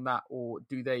based on that, or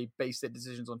do they base their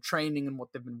decisions on training and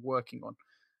what they've been working on?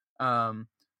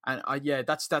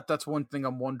 That's one thing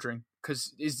I'm wondering,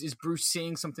 because is Bruce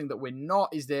seeing something that we're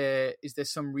not? Is there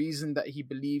some reason that he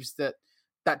believes that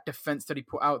defense that he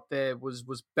put out there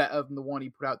was better than the one he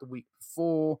put out the week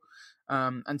before?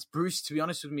 And Bruce, to be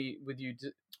honest with me,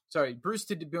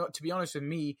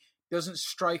 doesn't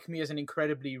strike me as an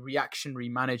incredibly reactionary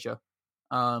manager.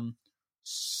 I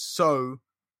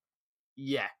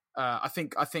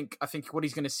think what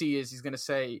he's going to see is he's going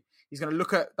to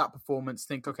look at that performance,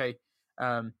 think, okay,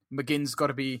 McGinn's got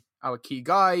to be our key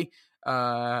guy.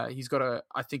 I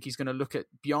think he's going to look at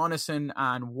Bjarnason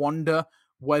and wonder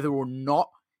whether or not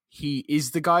he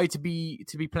is the guy to be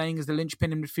playing as the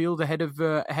linchpin in midfield ahead of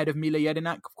Mile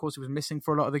Jedinak. Of course, he was missing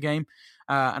for a lot of the game,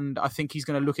 and I think he's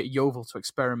going to look at Yeovil to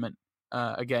experiment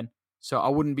again. So I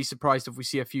wouldn't be surprised if we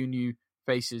see a few new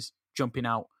faces jumping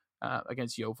out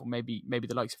against Yeovil. Maybe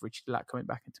the likes of Richie Lack coming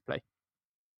back into play.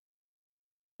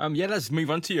 Let's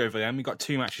move on to Yeovil then. We've got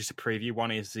 2 matches to preview.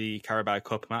 One is the Carabao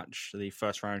Cup match, the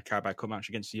first round Carabao Cup match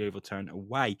against the Yeovil Town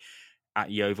away at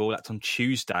Yeovil. That's on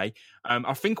Tuesday.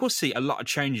 I think we'll see a lot of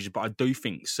changes, but I do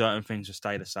think certain things will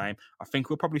stay the same. I think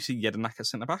we'll probably see Jedinak at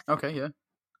centre back. Okay, yeah.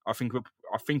 I think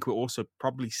we'll also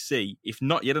probably see, if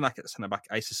not Jedinak at centre back,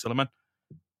 Asa Suleiman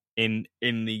in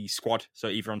the squad. So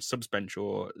either on subs bench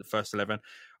or the first 11.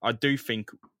 I do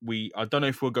think I don't know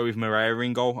if we'll go with Moreira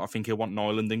in goal. I think he'll want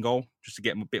Nyland in goal just to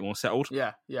get him a bit more settled.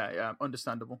 Yeah.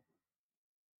 Understandable.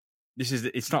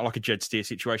 It's not like a Jed Steer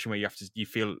situation where you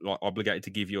feel like obligated to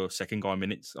give your second guy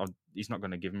minutes. He's not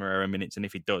going to give Moreira minutes, and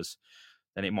if he does,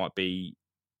 then it might be,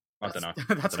 I don't know.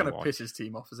 That's going to piss his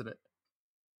team off, isn't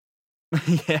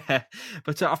it? Yeah,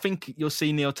 but I think you'll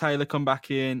see Neil Taylor come back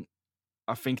in.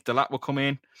 I think Delat will come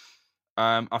in.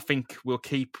 I think we'll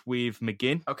keep with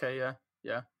McGinn. Okay, yeah.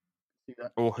 See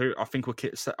that. Or who? I think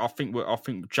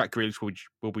Jack Grealish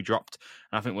will be dropped,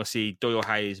 and I think we'll see Doyle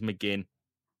Hayes, McGinn,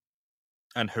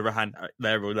 and Hourihane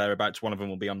there or thereabouts. One of them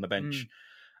will be on the bench.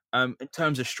 In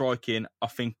terms of striking, I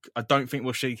don't think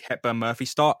we'll see Hepburn Murphy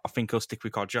start. I think he'll stick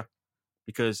with Codger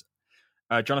because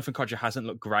Jonathan Codger hasn't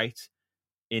looked great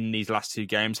in these last 2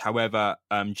 games. However,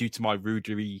 due to my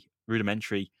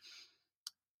rudimentary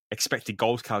expected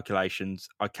goals calculations,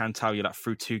 I can tell you that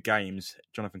through 2 games,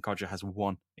 Jonathan Codger has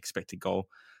 1 expected goal.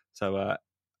 So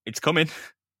it's coming.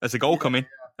 There's a goal coming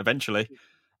eventually.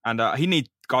 And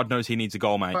God knows he needs a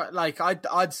goal, mate. But like,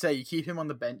 I'd say keep him on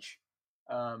the bench.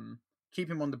 Keep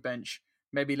him on the bench.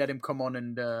 Maybe let him come on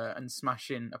and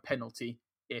smash in a penalty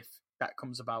if that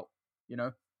comes about. You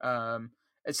know,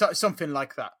 it's something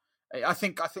like that. I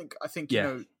think you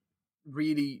know,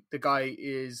 really the guy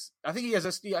is. I think he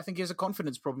has a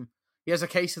confidence problem. He has a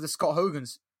case of the Scott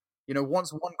Hogans. You know,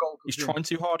 once one goal, he's trying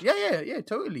too hard. Yeah,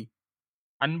 totally.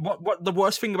 And what the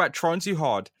worst thing about trying too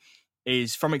hard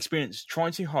is, from experience,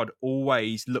 trying too hard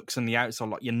always looks on the outside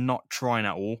like you're not trying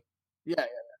at all. Yeah.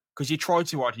 Because you try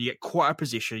too hard, you get quite a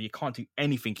position, you can't do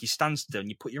anything, you stand still and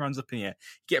you put your hands up in the air,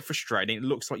 you get frustrated, it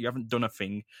looks like you haven't done a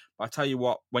thing. But I tell you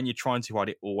what, when you're trying too hard,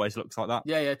 it always looks like that.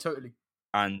 Yeah, totally.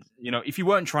 And, you know, if you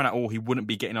weren't trying at all, he wouldn't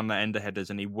be getting on the end of headers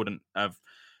and he wouldn't have,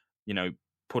 you know,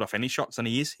 put off any shots. And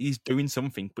he's doing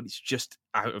something, but it's just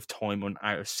out of time and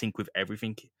out of sync with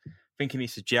everything. I think he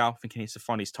needs to gel, I think he needs to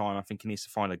find his time, I think he needs to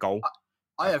find a goal.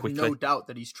 I have no doubt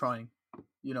that he's trying.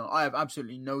 You know, I have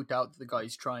absolutely no doubt that the guy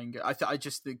is trying. I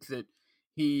just think that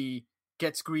he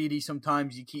gets greedy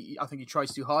sometimes. I think he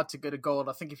tries too hard to get a goal.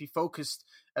 I think if he focused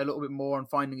a little bit more on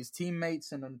finding his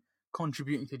teammates and on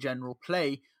contributing to general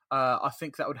play, I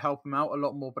think that would help him out a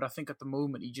lot more. But I think at the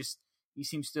moment he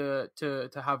seems to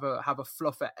have a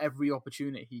fluff at every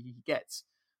opportunity he gets.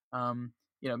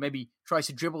 You know, maybe tries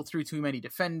to dribble through too many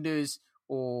defenders,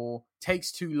 or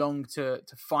takes too long to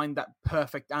find that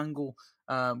perfect angle,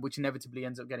 which inevitably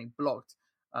ends up getting blocked.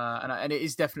 And it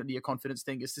is definitely a confidence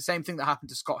thing. It's the same thing that happened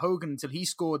to Scott Hogan until he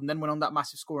scored and then went on that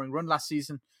massive scoring run last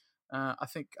season. I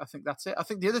think that's it. I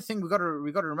think the other thing we got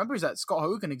to remember is that Scott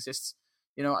Hogan exists.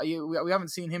 You know, we haven't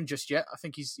seen him just yet. I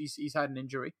think he's had an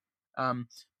injury.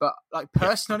 But like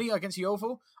personally against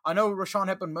Yeovil, I know Rashawn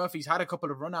Hepburn-Murphy's had a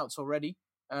couple of runouts already,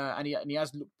 and he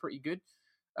has looked pretty good.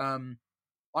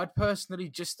 I'd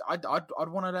personally I'd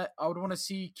want to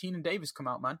see Keenan Davis come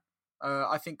out, man.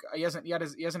 I think he hasn't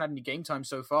had any game time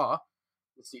so far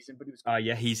this season, but he was.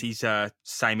 He's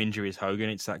same injury as Hogan.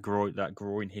 It's that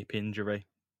groin hip injury.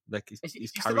 Like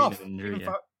he's carrying an injury.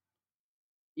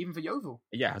 Even for Yeovil.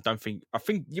 Yeah, I don't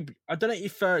know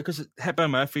if because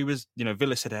Hepburn Murphy was, you know,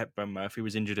 Villa said Hepburn Murphy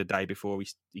was injured a day before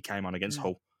he came on against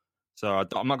Hull. So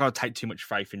I'm not going to take too much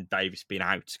faith in Davis being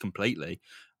out completely.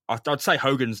 I'd say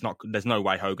Hogan's not. There's no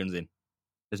way Hogan's in.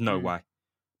 There's no way.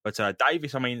 But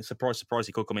Davis, I mean, surprise,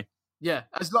 he could come in. Yeah,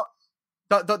 as long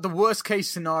the worst case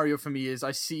scenario for me is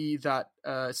I see that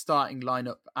starting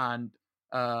lineup and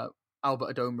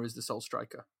Albert Adoma is the sole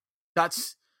striker.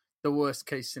 That's the worst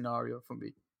case scenario for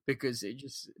me, because it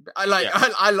just I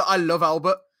love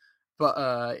Albert,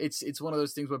 but it's one of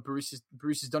those things where Bruce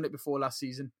has done it before last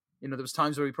season. You know, there was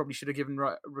times where he probably should have given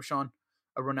Rashawn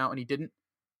a run out and he didn't.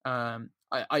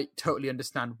 I totally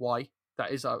understand why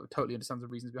that is. I totally understand the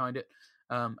reasons behind it.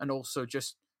 And also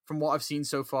just from what I've seen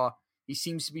so far, he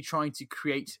seems to be trying to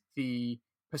create the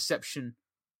perception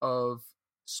of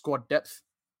squad depth,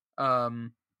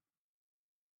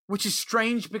 which is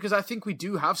strange because I think we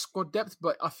do have squad depth,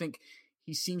 but I think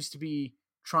he seems to be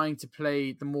trying to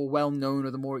play the more well-known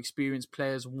or the more experienced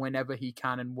players whenever he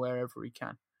can and wherever he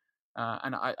can.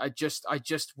 And I just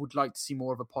would like to see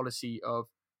more of a policy of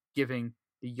giving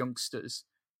the youngsters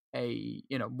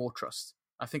more trust.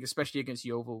 I think especially against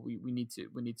Yeovil, we need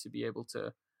to be able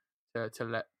to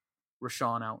let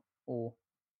Rashawn out, or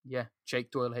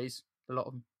Jake Doyle-Hayes, a lot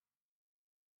of them.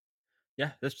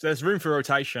 Yeah, there's room for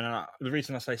rotation, and the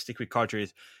reason I say stick with Codger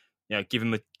is, you know, give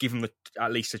him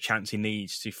at least a chance he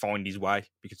needs to find his way,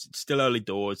 because it's still early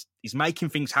doors. He's making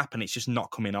things happen. It's just not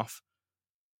coming off.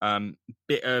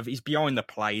 He's behind the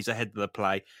play. He's ahead of the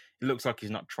play. It looks like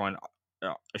he's not trying.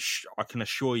 I can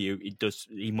assure you,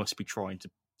 he must be trying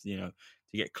to, you know,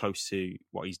 to get close to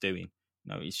what he's doing.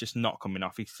 No, it's just not coming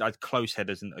off. He's had close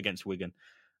headers against Wigan.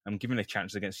 Giving a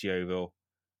chance against Yeovil.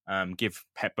 Give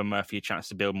Hepburn-Murphy a chance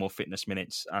to build more fitness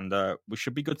minutes, and we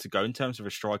should be good to go in terms of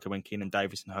a striker when Keenan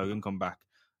Davis and Hogan come back.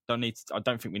 I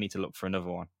don't think we need to look for another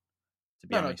one, to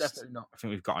be honest. No, definitely not. I think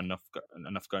we've got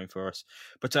enough going for us.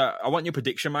 But I want your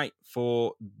prediction, mate,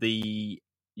 for the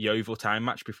Yeovil Town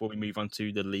match before we move on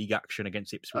to the league action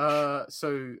against Ipswich.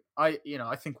 So I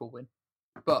think we'll win,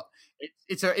 but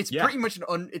it's pretty much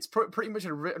pretty much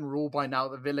a written rule by now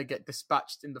that Villa get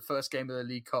dispatched in the first game of the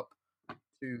League Cup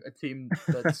to a team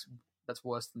that's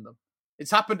worse than them. It's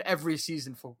happened every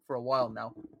season for a while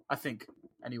now, I think.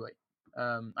 Anyway,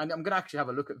 and I'm going to actually have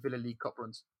a look at Villa League Cup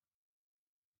runs.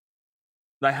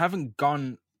 They haven't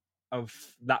gone of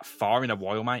that far in a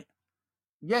while, mate.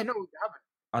 Yeah, no, they haven't.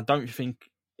 I don't think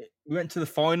we went to the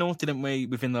final, didn't we?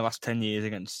 Within the last 10 years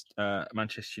against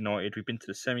Manchester United, we've been to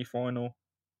the semi-final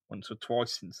once or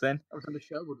twice since then. That was under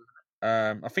Sherwood, wasn't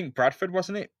I think Bradford,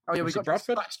 wasn't it? Oh yeah, Was we it got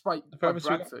Bradford? dispatched by furthest we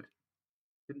got? Bradford,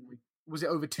 didn't we? Was it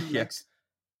over 2 Yeah. legs?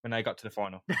 When they got to the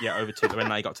final. Yeah, over 2 when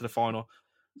they got to the final.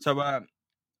 So I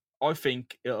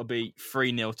think it'll be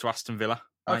 3-0 to Aston Villa.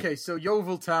 Right? Okay, so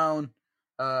Yeovil Town,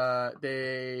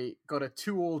 they got a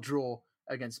 2-2 draw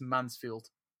against Mansfield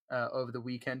over the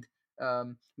weekend.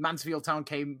 Mansfield Town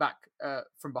came back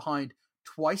from behind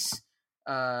twice.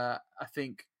 I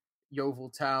think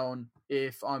Yeovil Town,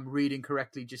 if I'm reading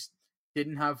correctly, just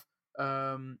didn't have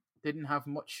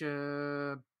much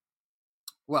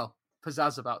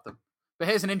pizzazz about them. But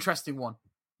here's an interesting one,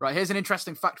 right? Here's an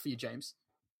interesting fact for you, James,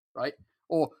 right?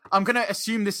 Or I'm going to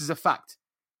assume this is a fact.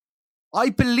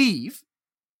 I believe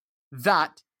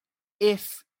that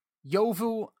if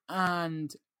Yeovil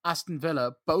and Aston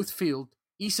Villa both field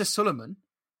Issa Suleiman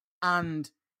and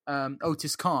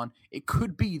Otis Khan, it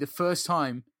could be the first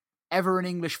time ever in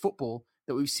English football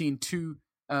that we've seen two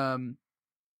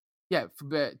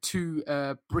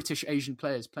British Asian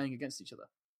players playing against each other.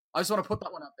 I just want to put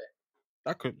that one out there.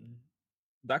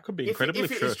 That could be incredible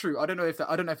if it is true. I don't know if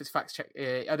it's fact check.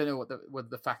 I don't know whether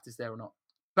the fact is there or not.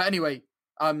 But anyway,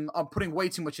 I'm putting way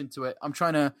too much into it. I'm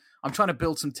trying to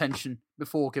build some tension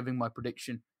before giving my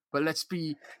prediction. But let's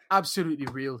be absolutely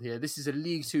real here. This is a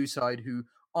League Two side who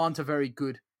aren't a very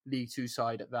good League Two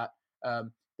side at that.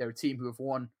 They're a team who have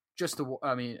won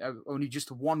only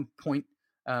just 1 point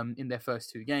in their first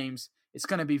 2 games. It's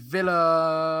going to be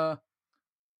Villa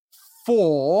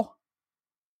 4,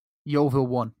 Yeovil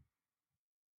 1.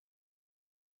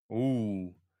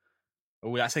 Ooh,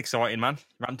 that's exciting, man.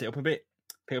 Ramped it up a bit.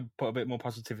 Put a bit more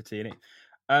positivity in it.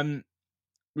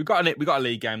 We got a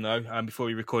league game though. Before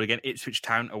we record again, Ipswich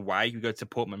Town away. We go to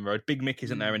Portman Road. Big Mick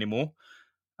isn't there anymore.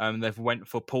 They've went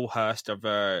for Paul Hurst of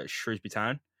Shrewsbury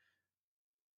Town.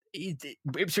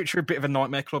 Ipswich are a bit of a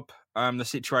nightmare club. The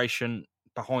situation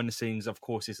behind the scenes, of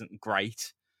course, isn't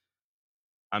great.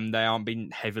 They aren't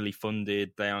being heavily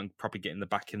funded. They aren't probably getting the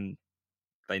backing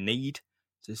they need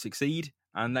to succeed,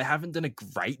 and they haven't done a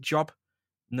great job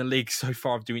in the league so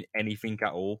far of doing anything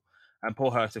at all. And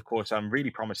Paul Hurst, of course, really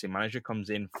promising manager, comes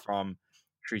in from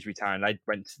Shrewsbury Town. They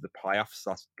went to the playoffs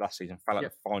last season, fell at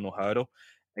the final hurdle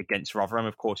against Rotherham,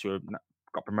 of course, who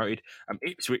got promoted.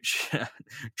 Ipswich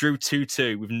drew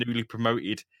 2-2 with newly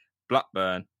promoted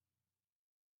Blackburn.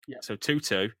 Yeah. So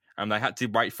 2-2, and they had to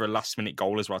wait for a last-minute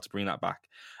goal as well to bring that back.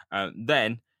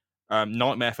 Then,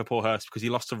 nightmare for Paul Hurst because he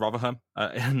lost to Rotherham in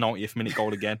a 90th minute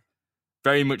goal again.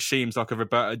 Very much seems like a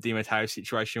Roberto Di Matteo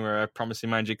situation where a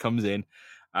promising manager comes in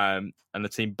and the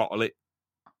team bottle it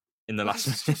in the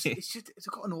last minute. It's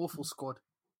got an awful squad.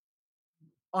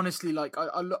 Honestly, like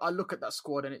I look at that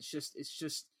squad and it's just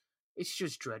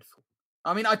dreadful.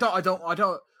 I mean, I don't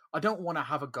want to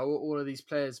have a go at all of these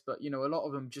players, but you know, a lot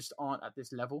of them just aren't at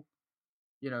this level.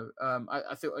 You know,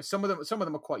 I think some of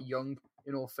them are quite young.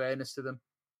 In all fairness to them,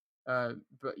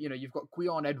 but you know, you've got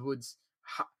Guion Edwards.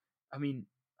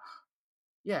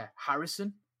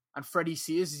 Harrison and Freddie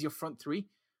Sears is your front three.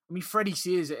 I mean, Freddie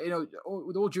Sears, you know,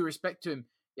 with all due respect to him,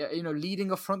 you know,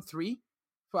 leading a front three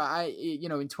for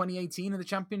in 2018 in the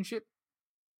championship.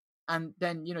 And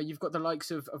then, you know, you've got the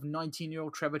likes of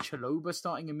 19-year-old Trevor Chalobah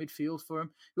starting in midfield for him,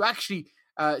 who actually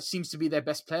seems to be their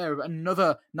best player.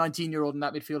 Another 19-year-old in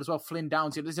that midfield as well, Flynn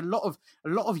Downs. There's a lot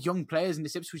of young players in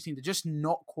this Ipswich team. They're just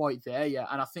not quite there yet.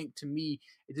 And I think, to me,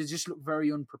 they just look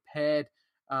very unprepared.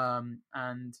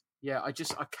 And yeah, I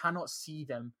cannot see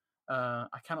them.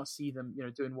 You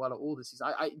know, doing well at all this season.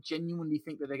 I genuinely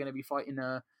think that they're going to be fighting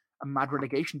a mad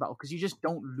relegation battle because you just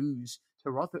don't lose to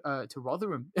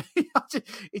Rotherham.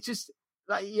 It's just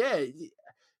like, yeah,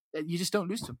 you just don't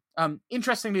lose to them.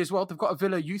 Interestingly as well, they've got a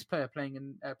Villa youth player playing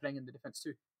in the defence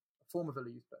too, a former Villa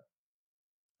youth player.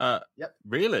 Yep.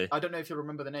 Really? I don't know if you'll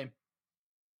remember the name.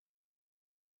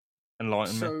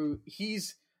 Enlighten me. So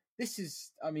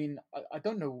I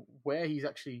don't know where he's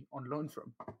actually on loan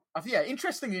from.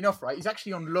 Interestingly enough, right, he's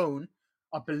actually on loan,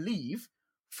 I believe,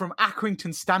 from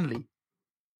Accrington Stanley.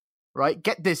 Right,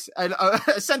 get this: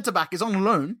 a centre back is on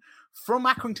loan from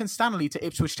Accrington Stanley to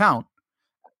Ipswich Town.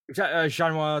 Is that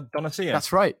Janoir Donacia?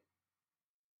 That's right,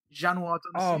 Janoir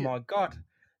Donacia. Oh my god,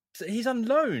 so he's on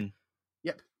loan.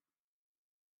 Yep.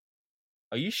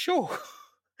 Are you sure?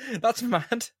 That's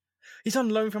mad. He's on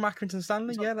loan from Accrington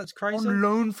Stanley. Yeah, that's crazy. On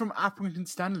loan from Accrington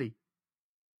Stanley.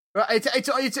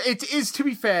 It is, to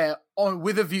be fair,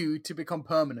 with a view to become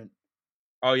permanent.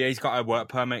 Oh yeah, he's got a work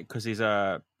permit because he's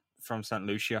from St.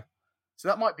 Lucia. So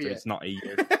that might be it. It's not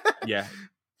EU. Yeah.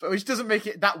 But which doesn't make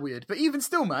it that weird. But even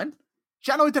still, man,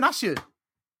 Janoir Donacia.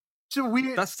 It's a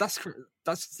weird. It's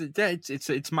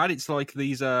mad. It's like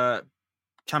these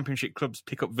championship clubs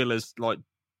pick up Villa's like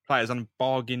players on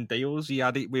bargain deals. He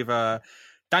had it with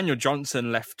Daniel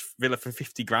Johnson left Villa for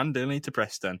 50 grand, didn't he, to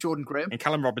Preston? Jordan Graham. And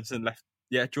Callum Robinson left.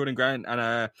 Yeah, Jordan Graham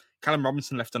and Callum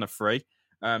Robinson left on a free.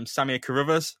 Samir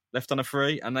Carruthers left on a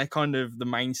free, and they're kind of the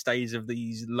mainstays of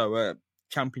these lower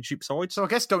championship sides. So I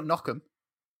guess don't knock them.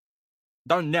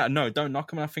 Don't knock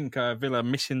them. I think Villa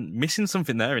missing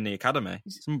something there in the academy.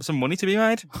 Some money to be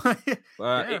made.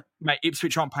 Mate,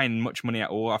 Ipswich aren't paying much money at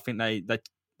all. I think they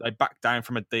backed down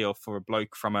from a deal for a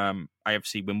bloke from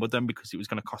AFC Wimbledon because it was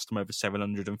going to cost them over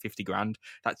 750 grand.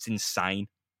 That's insane.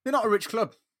 They're not a rich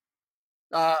club.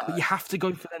 But you have to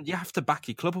go for them. You have to back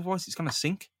your club, otherwise it's going to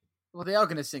sink. Well, they are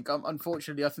going to sink.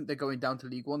 Unfortunately, I think they're going down to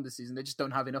League One this season. They just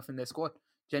don't have enough in their squad.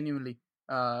 Genuinely,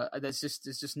 there's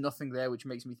just nothing there which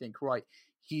makes me think, right,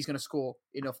 he's going to score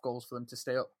enough goals for them to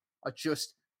stay up. I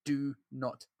just do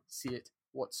not see it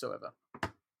whatsoever.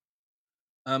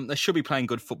 They should be playing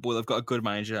good football. They've got a good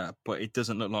manager, but it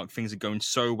doesn't look like things are going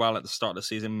so well at the start of the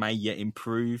season. May yet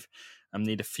improve.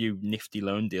 Need a few nifty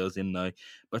loan deals in though.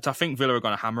 But I think Villa are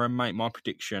going to hammer them, mate. My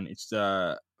prediction, it's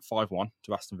 5-1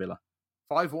 to Aston Villa.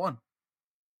 5-1?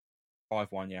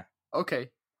 5-1, yeah. Okay.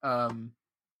 I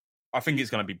think it's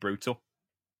going to be brutal.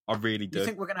 I really do. You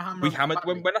think we're going to hammer them? We hammered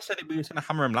when I said we were going to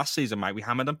hammer them last season, mate. We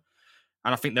hammered them.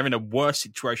 And I think they're in a worse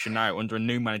situation now under a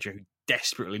new manager who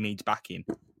desperately needs backing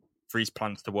for his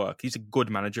plans to work. He's a good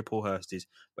manager, Paul Hurst is,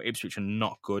 but Ipswich are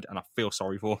not good, and I feel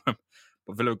sorry for them.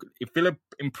 But Villa, if Villa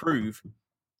improve,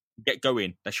 get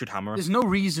going, they should hammer them. There's no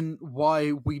reason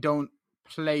why we don't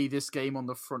play this game on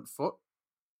the front foot.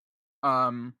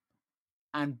 And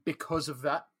because of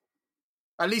that,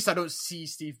 at least I don't see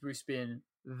Steve Bruce being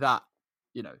that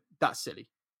silly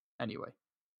anyway.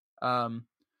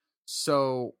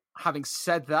 So having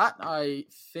said that, I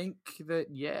think that,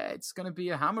 it's going to be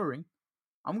a hammering.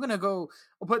 I'm going to go,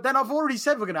 but then I've already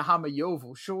said we're going to hammer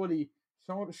Yeovil. Surely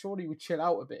we chill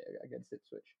out a bit against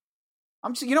Ipswich.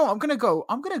 I'm going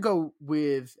to go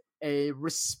with a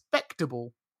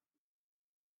respectable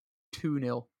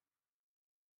 2-0.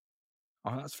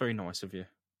 Oh, that's very nice of you.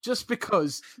 Just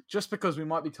because we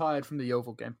might be tired from the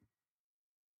Yeovil game.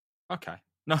 Okay.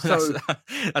 No, so,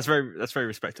 that's very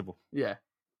respectable. Yeah.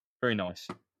 Very nice.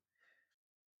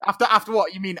 After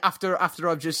what? You mean after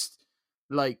I've just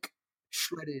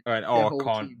shredded? All right. Oh, I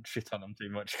can't shit on them too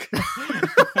much.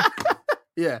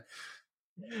 Yeah.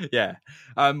 Yeah.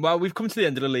 Well, we've come to the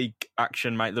end of the league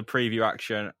action, mate. The preview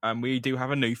action, and we do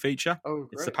have a new feature. Oh, great.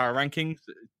 It's the power rankings.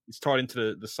 It's tied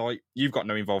into the site. You've got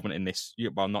no involvement in this.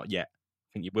 Well, not yet. I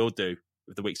think you will do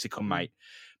with the weeks to come, mate.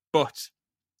 But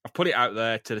I've put it out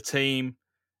there to the team,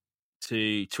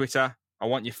 to Twitter. I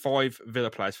want your 5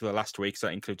 Villa players for the last week. So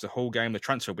that includes the whole game, the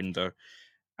transfer window,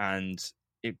 and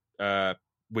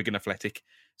Wigan Athletic.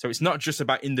 So it's not just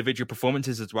about individual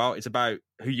performances as well. It's about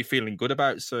who you're feeling good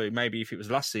about. So maybe if it was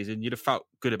last season, you'd have felt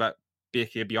good about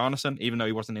Birkir Bjarnason, even though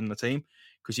he wasn't in the team,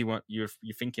 because you're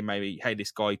thinking maybe, hey,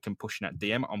 this guy can push in that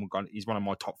DM. He's one of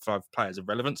my top 5 players of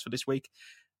relevance for this week.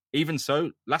 Even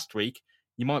so, last week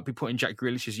you might be putting Jack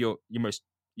Grealish as your most,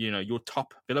 your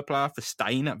top Villa player for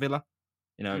staying at Villa.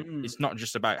 It's not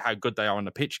just about how good they are on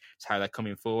the pitch; it's how they're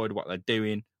coming forward, what they're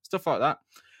doing, stuff like that.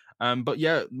 But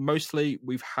yeah, mostly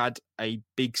we've had a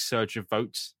big surge of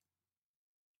votes.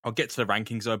 I'll get to the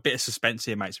rankings. So a bit of suspense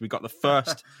here, mate. So we got the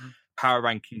first power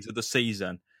rankings of the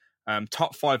season.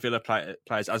 Top 5 Villa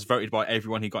players as voted by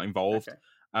everyone who got involved.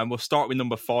 Okay. We'll start with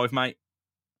number 5, mate.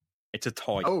 It's a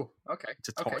tie. Oh, okay. It's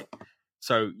a tie. Okay.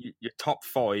 So your top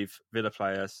 5 Villa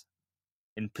players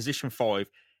in position 5,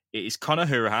 it is Conor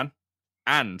Hourihane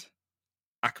and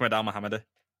Ahmed Al-Mohammadi.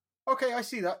 Okay, I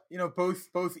see that.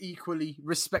 Both equally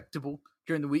respectable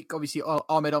during the week. Obviously,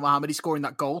 Ahmed Al-Mohammadi scoring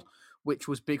that goal, which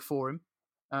was big for him.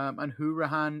 And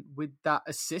Hourihane with that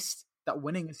assist, that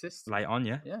winning assist. Late on,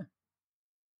 yeah. Yeah.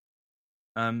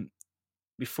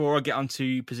 Before I get on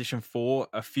to position 4,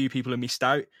 a few people have missed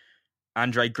out.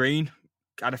 Andre Green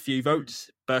had a few votes.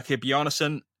 Birkir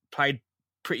Bjarnason played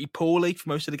pretty poorly for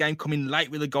most of the game, coming late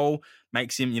with a goal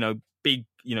makes him, big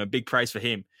praise for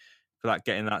him for that,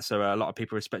 getting that. So a lot of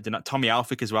people respecting that. Tommy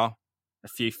Alfick as well, a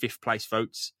few 5th place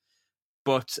votes.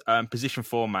 But position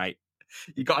 4, mate,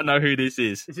 you got to know who this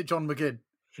is. Is it John McGinn?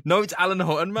 No, it's Alan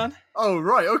Hutton, man. Oh,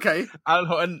 right, okay. Alan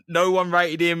Hutton. No one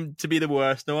rated him to be the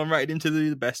worst. No one rated him to be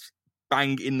the best.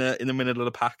 Bang in the middle of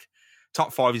the pack.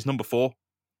 Top 5 is number 4.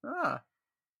 Ah,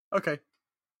 okay.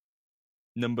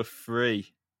 Number 3,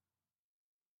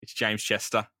 it's James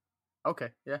Chester. Okay,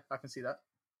 yeah, I can see that.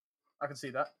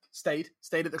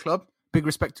 Stayed at the club. Big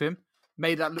respect to him.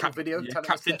 Made that little video. Yeah,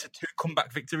 captain to 2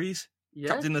 comeback victories. Yeah.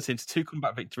 Captain the team to 2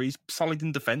 comeback victories. Solid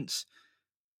in defence.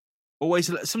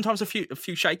 Always, sometimes a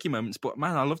few shaky moments, but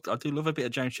man, I do love a bit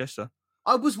of James Chester.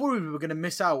 I was worried we were going to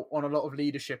miss out on a lot of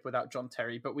leadership without John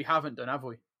Terry, but we haven't done, have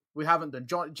we? We haven't done.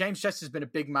 James Chester's been a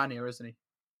big man here, isn't he?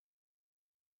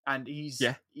 And he's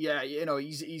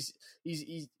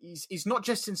he's not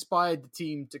just inspired the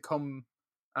team to come,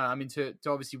 to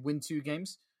obviously win 2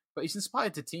 games, but he's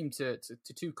inspired the team to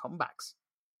 2 comebacks.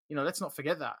 Let's not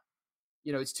forget that.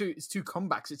 It's two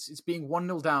comebacks. It's being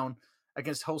 1-0 down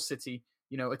against Hull City.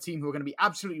 A team who are going to be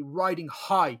absolutely riding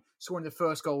high, scoring the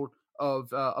first goal of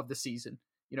the season.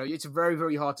 It's very,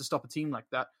 very hard to stop a team like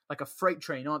that, like a freight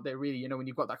train, aren't they? Really, when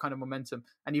you've got that kind of momentum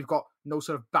and you've got no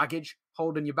sort of baggage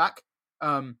holding you back.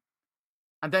 And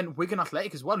then Wigan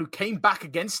Athletic as well, who came back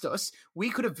against us. We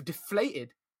could have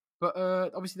deflated, but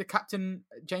obviously the captain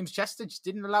James Chester just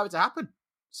didn't allow it to happen.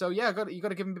 So yeah, you got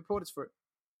to give him plaudits for it.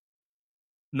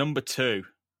 Number 2,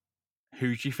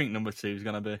 who do you think number 2 is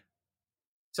going to be?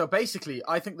 So basically,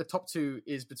 I think the top 2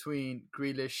 is between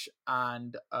Grealish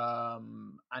and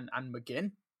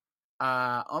McGinn.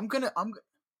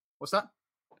 What's that?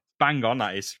 Bang on,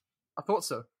 that is. I thought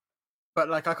so, but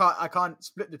I can't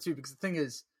split the 2 because the thing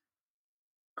is,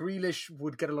 Grealish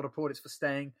would get a lot of plaudits for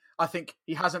staying. I think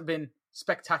he hasn't been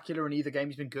spectacular in either game.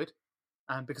 He's been good,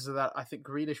 and because of that, I think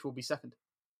Grealish will be second.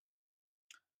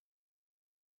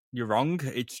 You're wrong.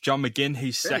 It's John McGinn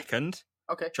who's second.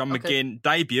 Okay. John McGinn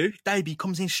debut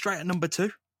comes in straight at number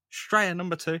 2. It's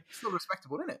still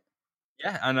respectable, isn't it?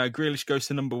 Yeah, and Grealish goes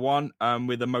to number 1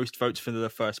 with the most votes for the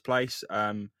first place.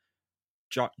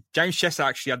 James Chester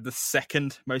actually had the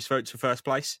second most votes for first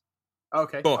place.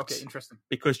 Okay, interesting.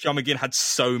 Because John McGinn had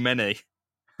so many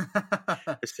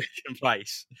for second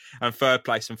place and third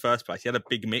place and first place, he had a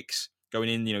big mix going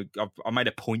in. I made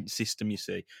a point system, you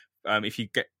see. If you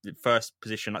get the first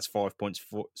position, that's 5 points.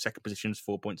 Second position is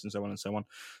 4 points, and so on and so on.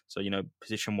 So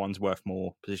position 1's worth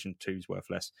more, position 2's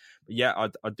worth less. But yeah,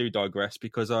 I do digress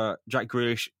because Jack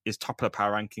Grealish is top of the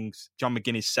power rankings. John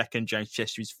McGinn is second. James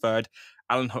Chester is third.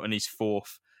 Alan Hutton is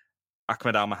fourth.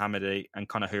 Ahmed Al Mohammadi and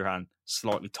Conor Hourihane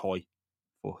slightly tie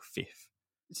for fifth.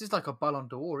 This is like a Ballon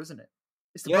d'Or, isn't it?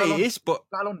 It's the it is, but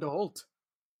Ballon d'Or.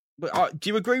 But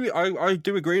do you agree? I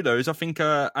do agree with those. I think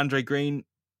Andre Green.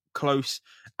 Close.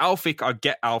 Alfic, I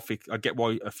get Alfic. I get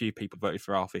why a few people voted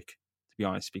for Alfic, to be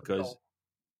honest, because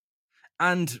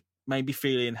and maybe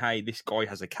feeling, hey, this guy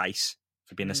has a case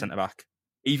for being a centre back.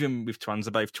 Even with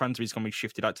Twanzebe, if Twanzebe's going to be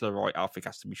shifted out to the right, Alfic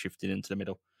has to be shifted into the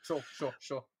middle. Sure.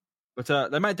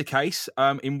 But they made the case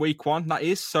in week 1. That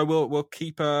is, so we'll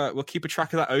keep a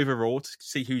track of that overall to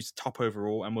see who's top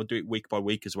overall, and we'll do it week by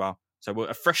week as well. So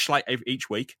a fresh slate each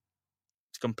week.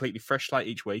 It's a completely fresh slate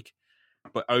each week.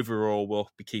 But overall,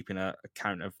 we'll be keeping a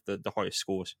count of the highest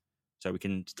scores. So we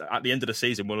can, at the end of the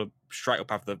season, we'll straight up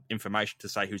have the information to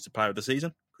say who's the player of the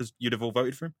season, because you'd have all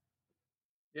voted for him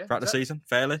throughout the season,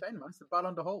 fairly. It's the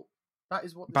Ballon d'Or. That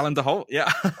is what... Ballon d'Or,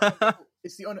 yeah.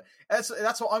 It's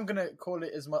that's what I'm going to call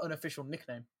it as my unofficial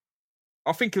nickname.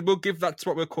 I think we'll give that to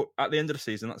what we'll call, at the end of the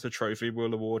season, that's a trophy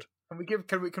we'll award.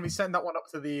 Can we send that one up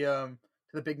to the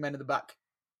big men in the back?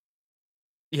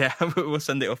 Yeah, we'll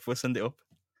send it up.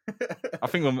 I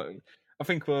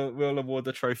think we'll award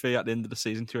the trophy at the end of the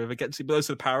season to whoever gets it. But those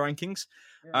are the power rankings.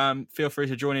 Yeah. Feel free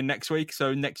to join in next week.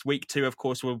 So next week too, of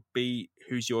course, will be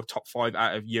who's your top 5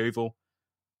 out of Yeovil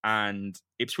and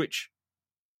Ipswich,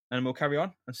 and we'll carry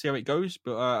on and see how it goes.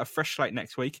 But a fresh slate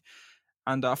next week,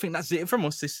 and I think that's it from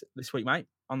us this week, mate,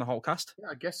 on the Holtecast. Yeah,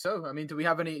 I guess so. I mean, do we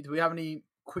have any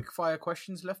quick fire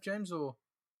questions left, James? Or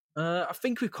I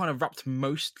think we've kind of wrapped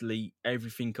mostly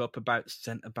everything up about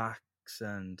centre backs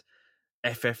and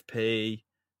FFP,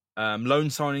 loan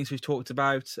signings we've talked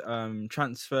about,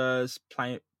 transfers,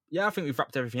 playing. Yeah, I think we've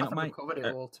wrapped everything up, mate. We've covered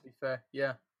it all, to be fair.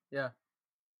 Yeah.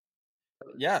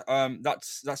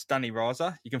 That's Danny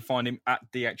Raza. You can find him at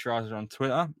DH Raza on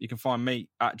Twitter. You can find me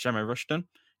at Gemma Rushton.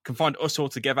 You can find us all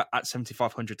together at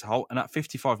 7500 to Holt, and at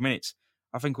 55 minutes,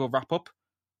 I think we'll wrap up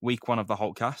week 1 of the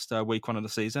Holtecast, week 1 of the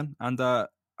season, and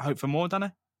hope for more,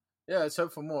 Danny. Yeah, let's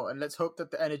hope for more, and let's hope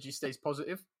that the energy stays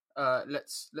positive.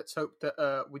 Let's hope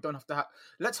that we don't have to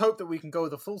let's hope that we can go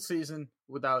the full season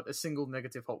without a single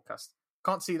negative Holtecast.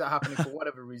 Can't see that happening for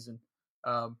whatever reason.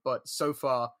 But so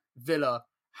far, Villa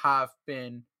have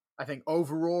been, I think,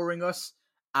 overawing us.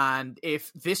 And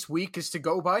if this week is to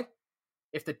go by,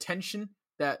 if the tension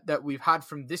that we've had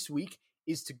from this week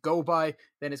is to go by,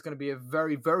 then it's going to be a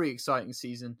very, very exciting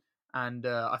season. And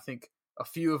I think a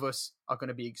few of us are going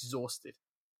to be exhausted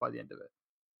by the end of it.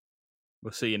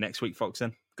 We'll see you next week, folks,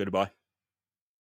 then. Goodbye.